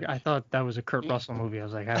 yes. Okay, I thought that was a Kurt Russell movie. I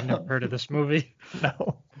was like, I've never heard of this movie.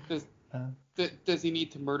 No. Does he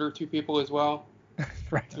need to murder 2 people as well?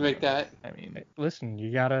 Right. To make that? I mean, listen,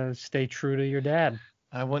 you gotta stay true to your dad.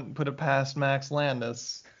 I wouldn't put it past Max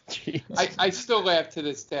Landis. Jeez. I still laugh to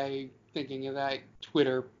this day thinking of that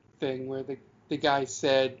Twitter thing where the guy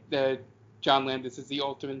said that John Landis is the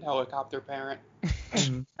ultimate helicopter parent.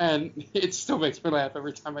 And it still makes me laugh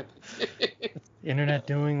every time I think it. The internet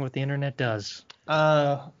doing what the internet does.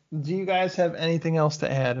 Do you guys have anything else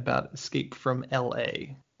to add about Escape from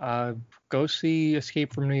L.A.? Go see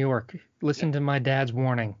Escape from New York. Listen to my dad's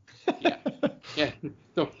warning. Yeah.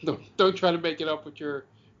 Don't try to make it up with your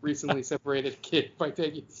recently separated kid by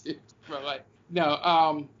taking it seriously.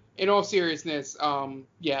 No, in all seriousness,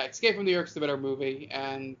 Escape from New York's the better movie,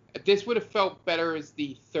 and this would have felt better as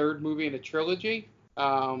the 3rd movie in a trilogy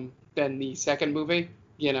than the 2nd movie.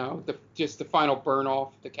 Just the final burn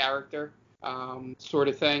off the character sort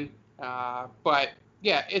of thing. But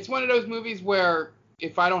yeah, it's one of those movies where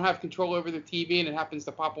if I don't have control over the TV and it happens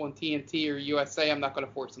to pop on TNT or USA, I'm not going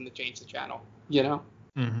to force them to change the channel.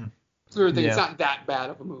 Mm-hmm. Sort of thing. It's not that bad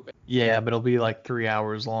of a movie. Yeah, but it'll be like 3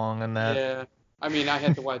 hours long, and that. Yeah. I mean, I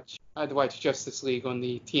had to watch Justice League on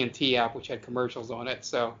the TNT app, which had commercials on it,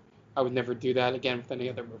 so I would never do that again with any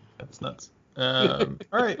other movie. That's nuts. All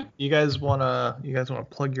right, you guys wanna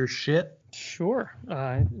plug your shit? Sure.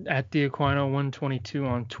 At DeAquino122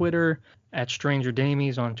 on Twitter, at Stranger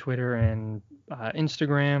Damies on Twitter and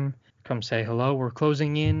Instagram. Come say hello. We're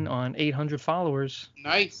closing in on 800 followers.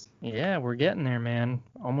 Nice. Yeah, we're getting there, man.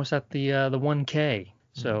 Almost at the 1K.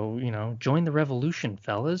 So, join the revolution,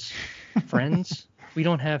 fellas, friends. We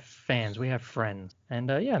don't have fans, we have friends. And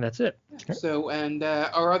that's it. So, and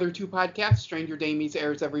our other 2 podcasts, Stranger Damies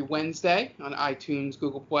airs every Wednesday on iTunes,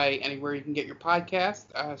 Google Play, anywhere you can get your podcast,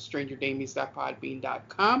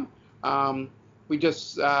 strangerdamies.podbean.com. We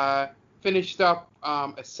just finished up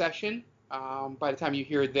a session by the time you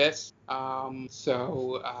hear this. We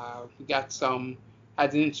got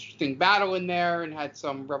had an interesting battle in there and had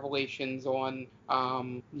some revelations on,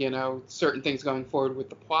 certain things going forward with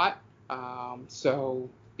the plot. So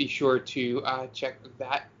be sure to check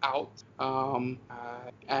that out.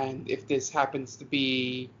 And if this happens to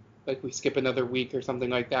be, like, we skip another week or something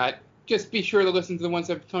like that, just be sure to listen to the ones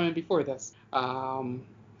that have come in before this.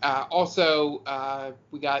 Also,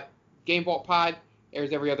 we got Game Vault Pod,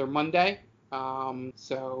 airs every other Monday.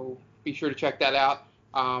 So be sure to check that out.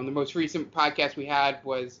 The most recent podcast we had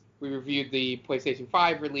was we reviewed the PlayStation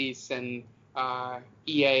 5 release, and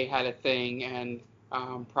EA had a thing, and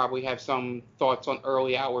probably have some thoughts on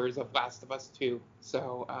early hours of Last of Us 2.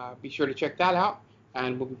 So be sure to check that out.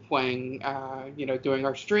 And we'll be playing, doing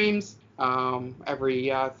our streams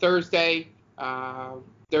every Thursday,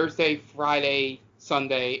 Friday,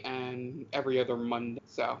 Sunday, and every other Monday.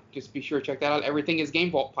 So just be sure to check that out. Everything is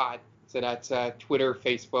Game Vault Pod. So that's Twitter,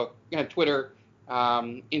 Facebook,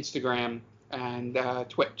 Instagram, and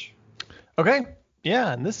Twitch. Okay.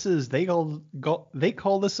 Yeah, and this is They Call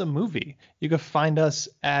This a Movie. You can find us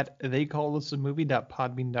at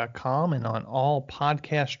theycallthisamovie.podbean.com and on all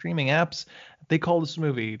podcast streaming apps. They Call This a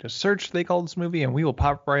Movie. Just search They Call This a Movie and we will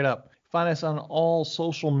pop right up. Find us on all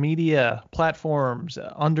social media platforms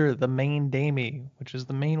under The Main Damie, which is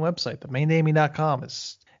the main website. TheMainDamie.com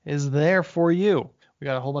is there for you. We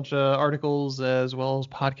got a whole bunch of articles as well as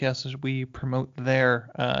podcasts as we promote there.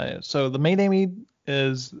 So The Main Damie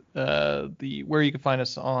is where you can find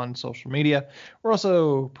us on social media. We're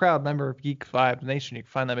also a proud member of Geek Vibes Nation. You can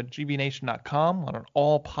find them at gbnation.com on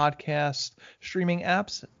all podcast streaming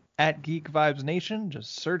apps at Geek Vibes Nation.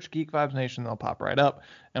 Just search Geek Vibes Nation, they'll pop right up.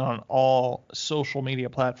 And on all social media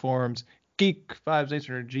platforms, Geek Vibes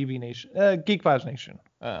Nation or GV Nation, Geek Vibes Nation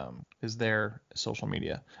is their social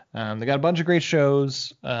media. They got a bunch of great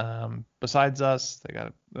shows besides us. They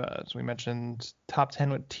got, as we mentioned, Top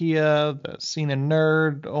 10 with Tia, the Scene and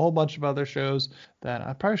Nerd, a whole bunch of other shows that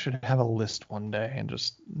I probably should have a list one day and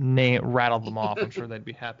just rattle them off. I'm sure they'd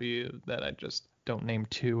be happy that I just don't name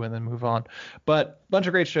two and then move on. But a bunch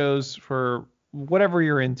of great shows for whatever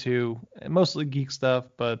you're into, mostly geek stuff,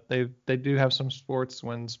 but they do have some sports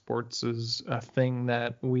when sports is a thing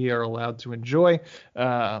that we are allowed to enjoy.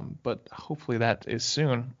 But hopefully that is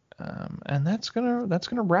soon. And that's gonna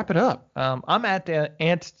wrap it up. I'm at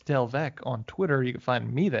Ant Delvec on Twitter. You can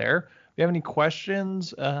find me there. If you have any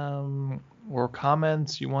questions or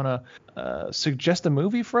comments, you want to suggest a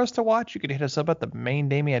movie for us to watch, you can hit us up at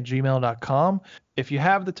themaindamie@gmail.com. If you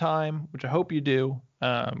have the time, which I hope you do,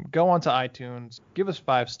 go onto iTunes, give us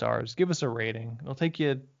 5 stars, give us a rating. It'll take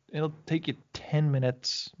you 10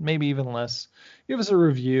 minutes, maybe even less. Give us a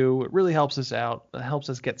review. It really helps us out. It helps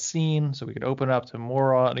us get seen so we can open up to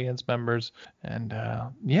more audience members. And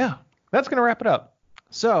yeah, that's going to wrap it up.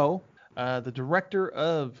 So the director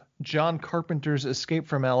of John Carpenter's Escape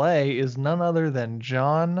from L.A. is none other than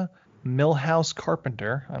John Milhouse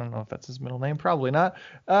Carpenter. I don't know if that's his middle name. Probably not.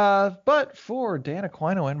 But for Dan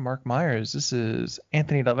Aquino and Mark Myers, this is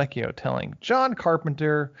Anthony Delvecchio telling John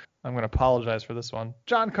Carpenter, I'm going to apologize for this one.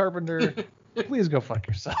 John Carpenter, please go fuck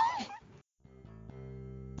yourself.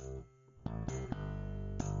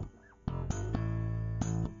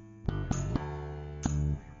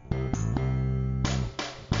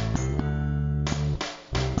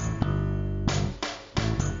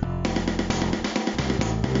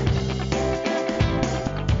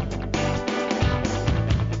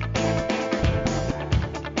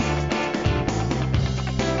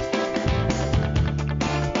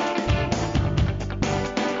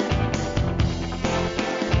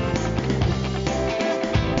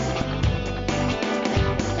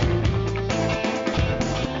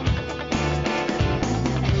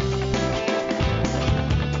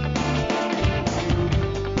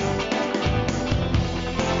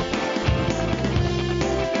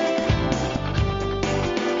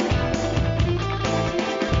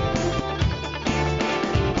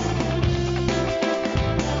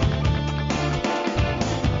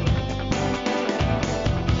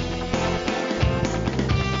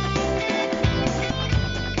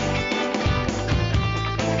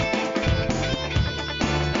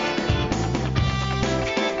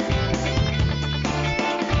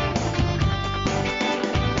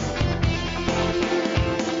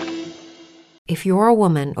 If you're a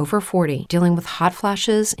woman over 40 dealing with hot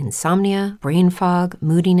flashes, insomnia, brain fog,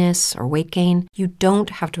 moodiness, or weight gain, you don't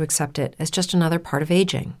have to accept it as just another part of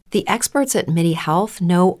aging. The experts at MIDI Health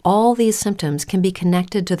know all these symptoms can be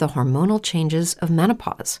connected to the hormonal changes of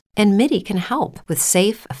menopause. And MIDI can help with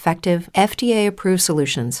safe, effective, FDA-approved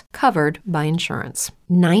solutions covered by insurance.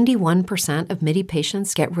 91% of MIDI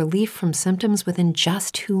patients get relief from symptoms within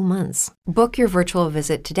just 2 months. Book your virtual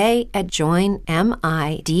visit today at joinmidi.com.